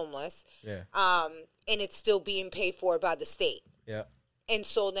by the homeless. Yeah. And it's still being paid for by the state. Yeah. And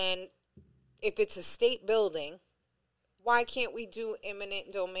so then if it's a state building, why can't we do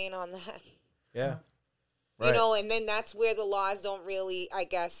eminent domain on that? Yeah. You Right. know, and then that's where the laws don't really, I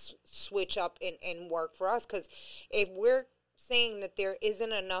guess, switch up and work for us. Because if we're saying that there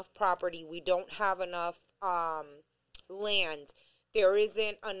isn't enough property, we don't have enough land, there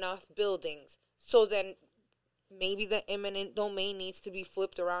isn't enough buildings, so then maybe the eminent domain needs to be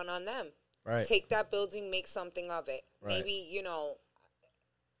flipped around on them. Right. Take that building, make something of it. Right. Maybe, you know,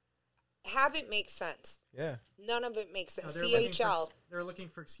 have it make sense. Yeah. None of it makes sense. No, they're CHL. looking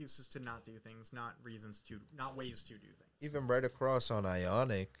for excuses to not do things, not ways to do things. Even right across on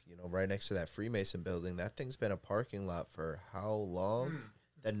Ionic, you know, right next to that Freemason building, that thing's been a parking lot for how long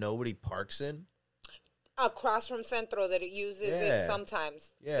that nobody parks in? Across from Centro that it uses Yeah. it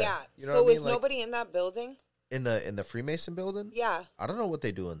sometimes. Yeah. You know So what I mean? is Like- nobody in that building? In the Freemason building? Yeah. I don't know what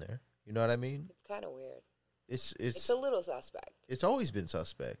they do in there. You know what I mean? It's kind of weird. It's It's a little suspect. it's always been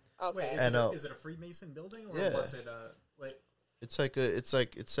suspect. Okay. Wait, And, is it a Freemason building or yeah. was it like? It's like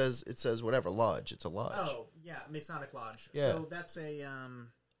it says whatever lodge. It's a lodge. Oh yeah, Masonic Lodge. Yeah. So that's a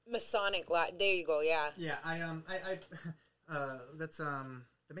Masonic lot. There you go. Yeah. yeah. That's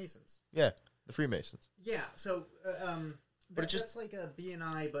the Masons. Yeah, the Freemasons. Yeah. So But it just- that's like a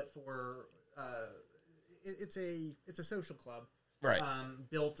BNI, but for it's a social club. Right.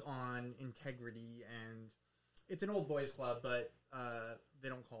 Built on integrity, and it's an old boys club, but they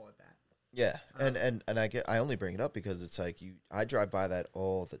don't call it that. Yeah, and I only bring it up because it's like I drive by that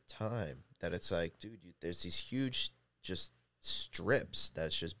all the time. That it's like, dude, there's these huge just strips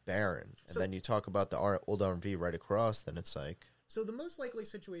that's just barren, and then you talk about the old R&V right across. Then it's like, So the most likely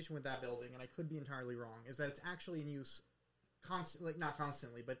situation with that building, and I could be entirely wrong, is that it's actually in use not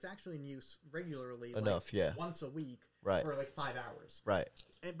constantly, but it's actually in use regularly. Enough, yeah. Once a week, Right. for like 5 hours. right,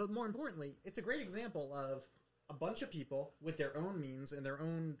 But more importantly, it's a great example of a bunch of people with their own means and their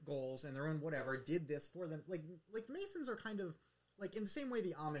own goals and their own whatever did this for them. Like the Masons are kind of like in the same way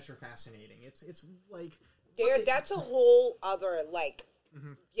the Amish are fascinating. It's like That's a whole other like.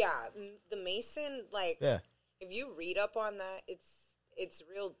 Mhm. Yeah, the Mason like. yeah, If you read up on that, it's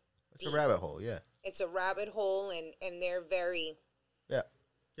real. it's a rabbit hole. Yeah, It's a rabbit hole, and they're very. yeah.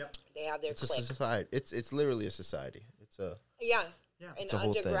 Yep. They have their It's a clique. society. It's literally a society. It's a Yeah. Yeah. An It's a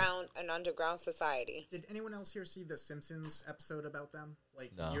whole thing. underground society. Did anyone else here see the Simpsons episode about them?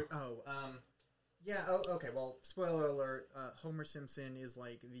 Like, No. Yeah. Oh, okay. Well, spoiler alert. Homer Simpson is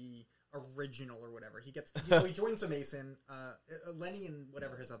like the original or whatever. He joins a Mason. Lenny and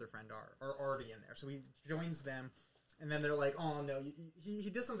whatever his other friend are already in there. So he joins them, and then they're like, "Oh no, he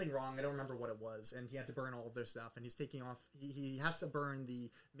did something wrong. I don't remember what it was, and he had to burn all of their stuff. And he's taking off. He has to burn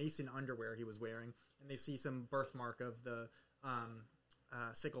the Mason underwear he was wearing, and they see some birthmark of the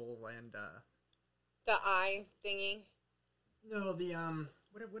sickle and The eye thingy. no, the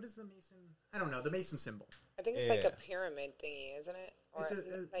what is the Mason? I don't know, the Mason symbol. I think it's like Yeah. a pyramid thingy, isn't it? Or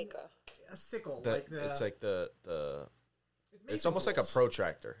It's like a. A sickle, that, like the. it's like the Mason it's almost like a tools.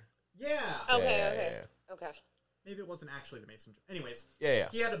 protractor. Yeah. Okay. Yeah, Okay. Okay. Maybe it wasn't actually the Mason. Anyways, Yeah.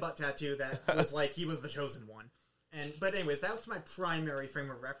 he had a butt tattoo that was like he was the chosen one. But anyways, that was my primary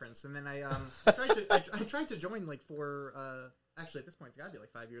frame of reference. And then I tried to join like actually at this point it's got to be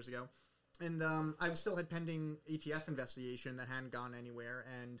like 5 years ago. And I still had pending ATF investigation that hadn't gone anywhere,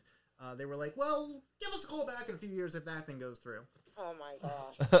 and they were like, "Well, give us a call back in a few years if that thing goes through." Oh my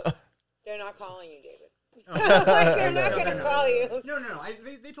gosh. They're not calling you, David. Like, they're not going to call you. No.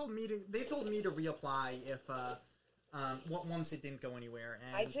 They told me to reapply if once it didn't go anywhere.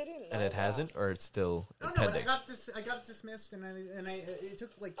 And I didn't know. And it that. hasn't, or it's still No, pending. I got dismissed, and it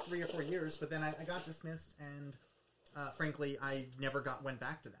took like 3 or 4 years, but then I got dismissed, and frankly, I never went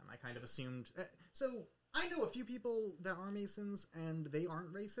back to them. I kind of assumed. So I know a few people that are Masons, and they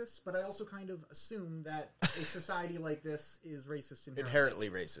aren't racist, but I also kind of assume that a society like this is racist Inherently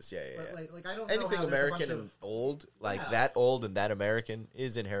racist. Yeah. But like I don't know Anything how there's a bunch American and old, like Yeah. that old and that American,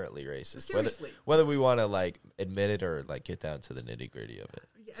 is inherently racist. Seriously. Whether we want to like admit it or like get down to the nitty gritty of it.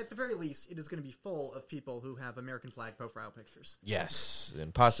 At the very least, it is going to be full of people who have American flag profile pictures. Yes,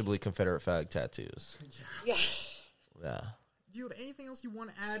 and possibly Confederate flag tattoos. Yeah. Yeah. Do you have anything else you want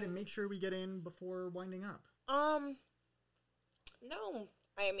to add and make sure we get in before winding up? No.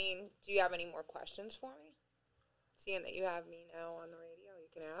 I mean, do you have any more questions for me? Seeing that you have me now on the radio, you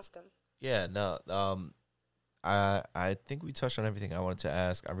can ask them. Yeah. No. I think we touched on everything I wanted to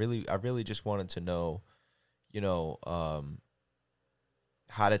ask. I really just wanted to know,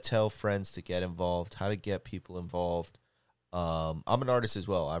 how to tell friends to get involved, how to get people involved. I'm an artist as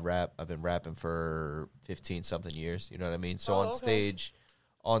well. I rap. I've been rapping for 15 something years. You know what I mean? So on stage,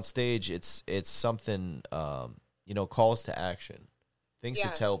 it's something, calls to action, things to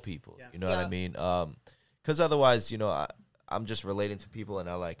tell people. Yes. You know what I mean? Because otherwise, I'm just relating to people, and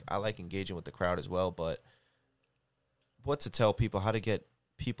I like engaging with the crowd as well. But what to tell people, how to get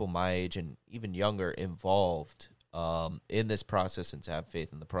people my age and even younger involved in this process and to have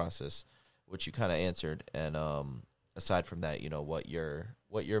faith in the process, which you kind of answered. And aside from that, what your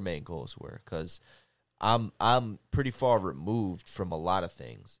main goals were, because I'm pretty far removed from a lot of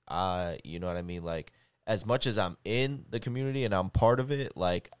things. You know what I mean? Like, as much as I'm in the community and I'm part of it,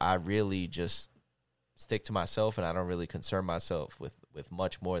 like, I really just stick to myself, and I don't really concern myself with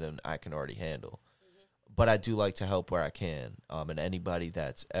much more than I can already handle. Mm-hmm. But I do like to help where I can, and anybody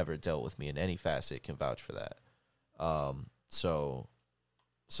that's ever dealt with me in any facet can vouch for that. So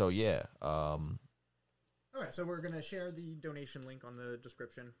yeah. All right, so we're going to share the donation link on the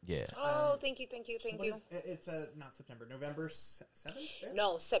description. Yeah. Oh, thank you. It's not September, November 7th?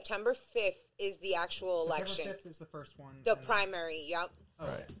 No, September 5th is the actual election. September 5th is the first one. The primary, yep. Oh,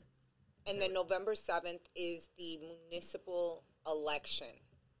 right. Okay. And then November 7th is the municipal election,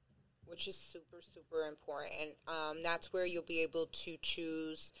 which is super, super important. That's where you'll be able to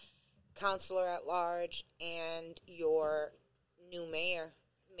choose counselor at large and your new mayor.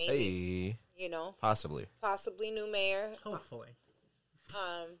 Maybe. Hey. Possibly new mayor. Hopefully.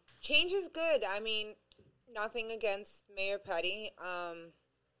 Change is good. I mean, nothing against Mayor Petty.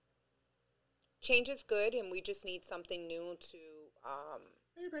 Change is good, and we just need something new to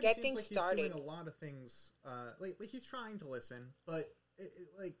get things started. He's doing a lot of things. Like he's trying to listen, but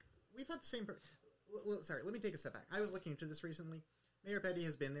we've had the same. Sorry, let me take a step back. I was looking into this recently. Mayor Petty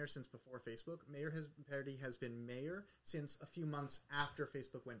has been there since before Facebook. Petty has been mayor since a few months after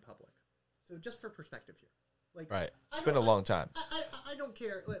Facebook went public. So just for perspective here, right, it's been a long time. I don't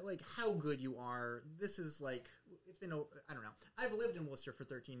care like how good you are. This is it's been I don't know. I've lived in Worcester for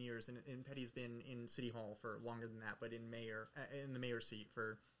 13 years, and Petty's been in City Hall for longer than that, but in the mayor's seat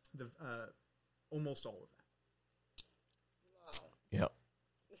for the almost all of that. Wow. Yep.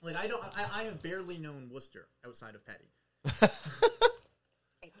 Like I have barely known Worcester outside of Petty.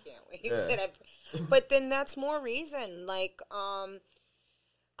 I can't wait. Yeah. But then that's more reason.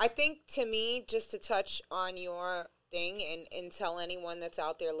 I think, to me, just to touch on your thing and tell anyone that's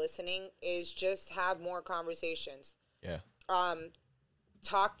out there listening, is just have more conversations. Yeah.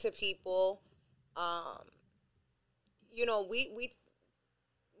 Talk to people.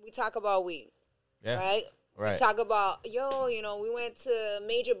 We talk about weed. Yeah. Right? Right. We talk about, we went to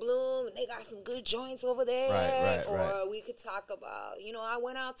Major Bloom, and they got some good joints over there. Right. Or we could talk about, I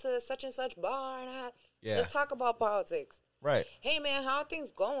went out to such and such bar, and let's talk about politics. Right. Hey, man, how are things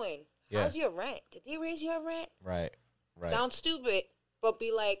going? Yeah. How's your rent? Did they raise your rent? Right. Sounds stupid, but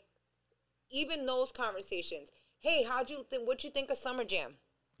be like, even those conversations. Hey, what'd you think of Summer Jam?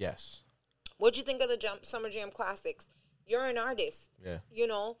 Yes. What'd you think of the Summer Jam Classics? You're an artist. Yeah.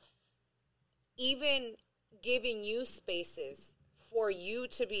 Even giving you spaces for you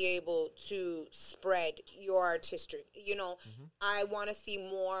to be able to spread your artistry. Mm-hmm. I want to see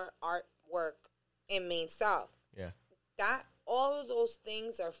more artwork in Maine South. Yeah. All of those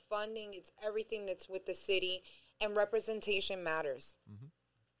things are funding. It's everything that's with the city, and representation matters.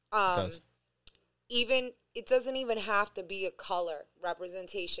 Mm-hmm. It doesn't even have to be a color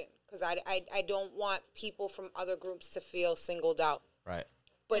representation, because I don't want people from other groups to feel singled out. Right.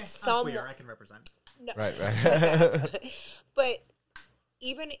 But I'm queer, I can represent. No. Right. But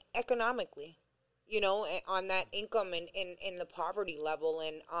even economically, on that income and in the poverty level,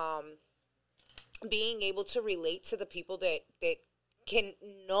 and being able to relate to the people that can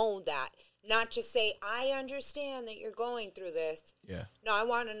know that. Not just say, I understand that you're going through this. Yeah. No, I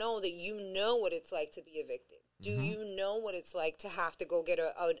want to know that you know what it's like to be evicted. Do you know what it's like to have to go get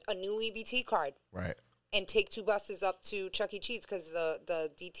a new EBT card? Right. And take 2 buses up to Chuck E. Cheese because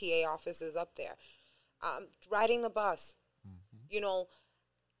the DTA office is up there. Riding the bus. Mm-hmm.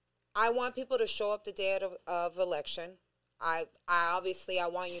 I want people to show up the day of election. I obviously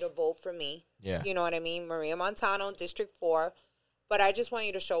want you to vote for me. Yeah. You know what I mean? Maria Montano, District 4. But I just want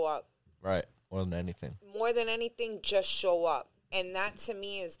you to show up. Right. More than anything. More than anything, just show up. And that, to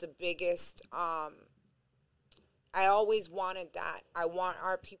me, is the biggest... I always wanted that. I want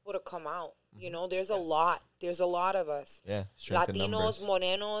our people to come out. There's a lot. There's a lot of us. Yeah. Latinos,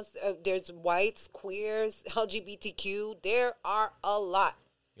 Morenos, there's whites, queers, LGBTQ. There are a lot.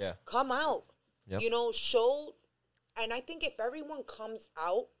 Yeah. Come out. Yep. Show... And I think if everyone comes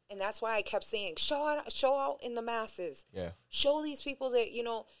out And that's why I kept saying, show out in the masses. Yeah. Show these people that,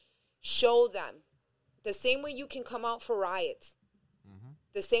 show them. The same way you can come out for riots. Mm-hmm.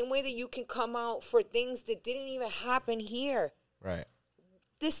 The same way that you can come out for things that didn't even happen here. Right.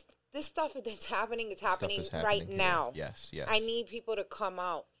 This stuff that's happening, it's happening happening right here. now. Yes. I need people to come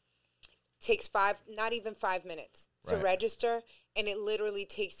out. Takes not even 5 minutes to Right. register, and it literally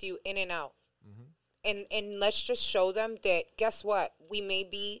takes you in and out. Mm-hmm. And let's just show them that, guess what? We may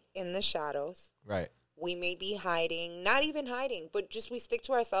be in the shadows. Right. We may be hiding, not even hiding, but just we stick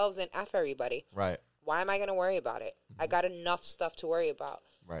to ourselves and F everybody. Right. Why am I going to worry about it? I got enough stuff to worry about.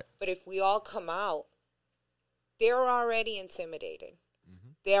 Right. But if we all come out, they're already intimidated.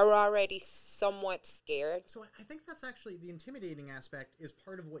 They're already somewhat scared. So I think that's actually the intimidating aspect is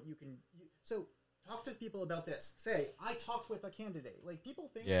part of what you can. So talk to people about this. Say, I talked with a candidate. Like,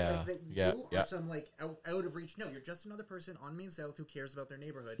 people think like, that you are some like out of reach. No, you're just another person on Main South who cares about their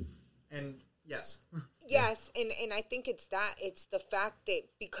neighborhood. And yes. Yes, and I think it's the fact that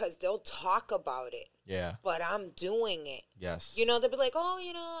because they'll talk about it. Yeah. But I'm doing it. Yes. They'll be like, oh,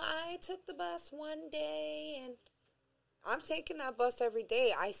 I took the bus one day and I'm taking that bus every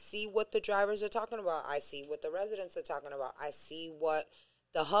day. I see what the drivers are talking about. I see what the residents are talking about. I see what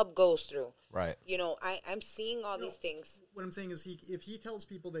the hub goes through. Right. I'm seeing all these things. What I'm saying is if he tells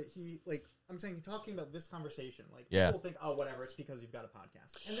people that I'm saying talking about this conversation, like Yeah. people think, oh, whatever, it's because you've got a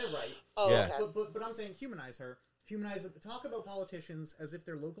podcast. And they're right. Oh, Yeah. okay. But I'm saying humanize her. Talk about politicians as if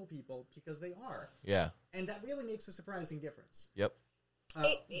they're local people because they are. Yeah. And that really makes a surprising difference. Yep.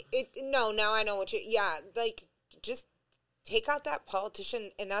 No, now I know what like, just take out that politician,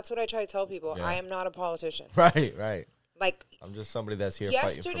 and that's what I try to tell people. Yeah. I am not a politician. Right. Right. Like, I'm just somebody that's here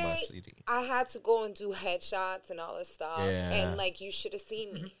fighting for my yesterday, city. I had to go and do headshots and all this stuff, Yeah. and, like, you should have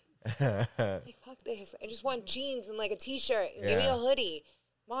seen me. Like, fuck this. I just want jeans and, like, a T-shirt, and give me Yeah. a hoodie.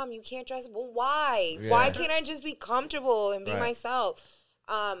 Mom, you can't dress. Well, why? Yeah. Why can't I just be comfortable and be Right. myself?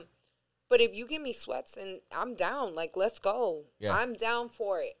 But if you give me sweats, and I'm down, like, let's go. Yeah. I'm down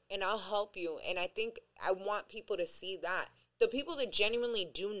for it, and I'll help you. And I think I want people to see that. The people that genuinely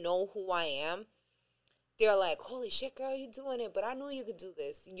do know who I am, they're like, holy shit, girl, you doing it. But I knew you could do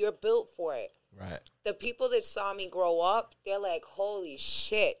this. You're built for it. Right. The people that saw me grow up, they're like, holy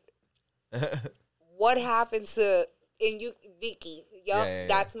shit. What happened to, and you, Vicky, yup, Yeah.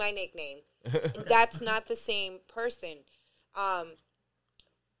 that's my nickname. That's not the same person.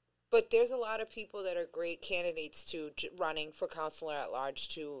 But there's a lot of people that are great candidates too, running for counselor at large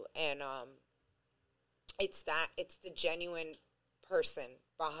too. And it's the genuine person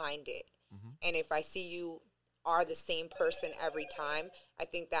behind it. Mm-hmm. And if I see you are the same person every time, I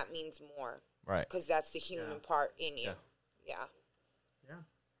think that means more. Right. Because that's the human part in you. Yeah. Yeah.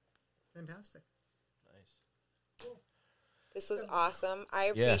 Fantastic. Nice. This was awesome. I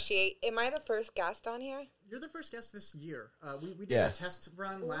appreciate. Am I the first guest on here? You're the first guest this year. We did Yeah. a test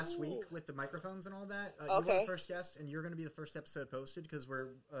run last week with the microphones and all that. You were Okay. the first guest, and you're going to be the first episode posted because we're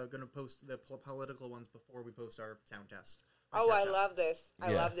going to post the political ones before we post our sound test. Oh, I love this.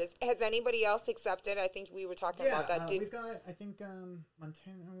 I Yeah. love this. Has anybody else accepted? I think we were talking about that. we've got, I think,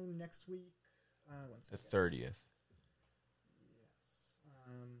 Montano next week. One The second. 30th.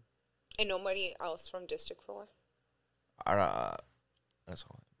 And nobody else from District 4? That's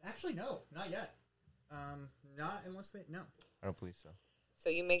all. Actually, no, not yet. Not unless they, no. I don't believe so. So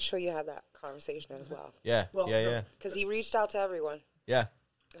you make sure you have that conversation as well. Yeah. Well, yeah. Because he reached out to everyone. Yeah.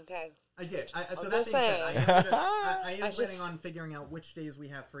 Okay. I did. So was that gonna being said, say. I am I should- planning on figuring out which days we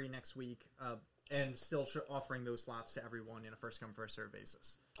have free next week, and still offering those slots to everyone in a first come first serve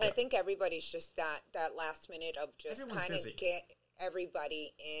basis. I think everybody's just that last minute of just Everyone's kind of busy. get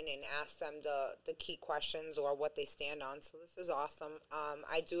everybody in and ask them the key questions or what they stand on. So this is awesome.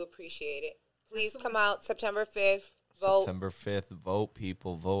 I do appreciate it. Please come out September 5th. Vote. September 5th. Vote,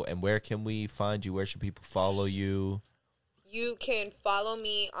 people. Vote. And where can we find you? Where should people follow you? You can follow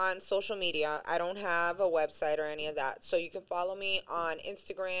me on social media. I don't have a website or any of that. So you can follow me on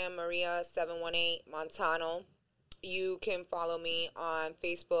Instagram, Maria718 Montano. You can follow me on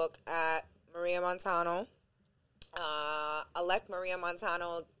Facebook at Maria Montano. Elect Maria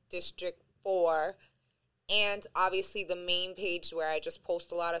Montano District 4. And obviously the main page where I just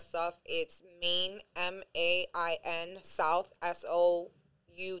post a lot of stuff, it's Main, M-A-I-N, South,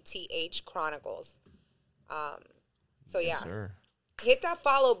 S-O-U-T-H, Chronicles. So yeah, Yes, sir. hit that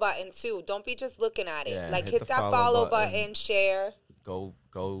follow button too. Don't be just looking at it. Yeah, like hit hit the that follow follow button. button, share. Go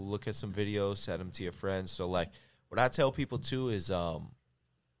look at some videos, send them to your friends. So like what I tell people too is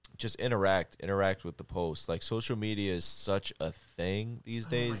just interact with the post. Like, social media is such a thing these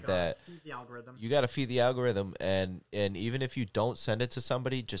days that feed the algorithm. you got to feed the algorithm, and even if you don't send it to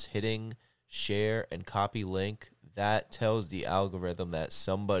somebody, just hitting share and copy link, that tells the algorithm that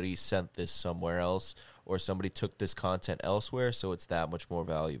somebody sent this somewhere else, or somebody took this content elsewhere, so it's that much more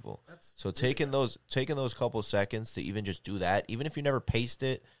valuable. So taking those couple seconds to even just do that, even if you never paste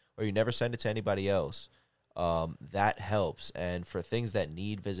it or you never send it to anybody else, that helps. And for things that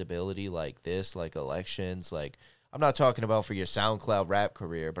need visibility like this, like elections, like, I'm not talking about for your SoundCloud rap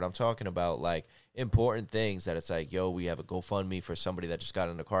career, but I'm talking about like important things that it's like, yo, we have a GoFundMe for somebody that just got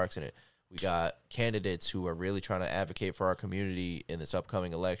in a car accident. We got candidates who are really trying to advocate for our community in this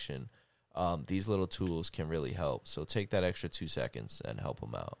upcoming election. These little tools can really help. So take that extra 2 seconds and help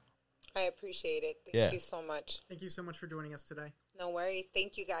them out. I appreciate it. Thank you so much. Thank you so much for joining us today. No worries.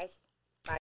 Thank you, guys.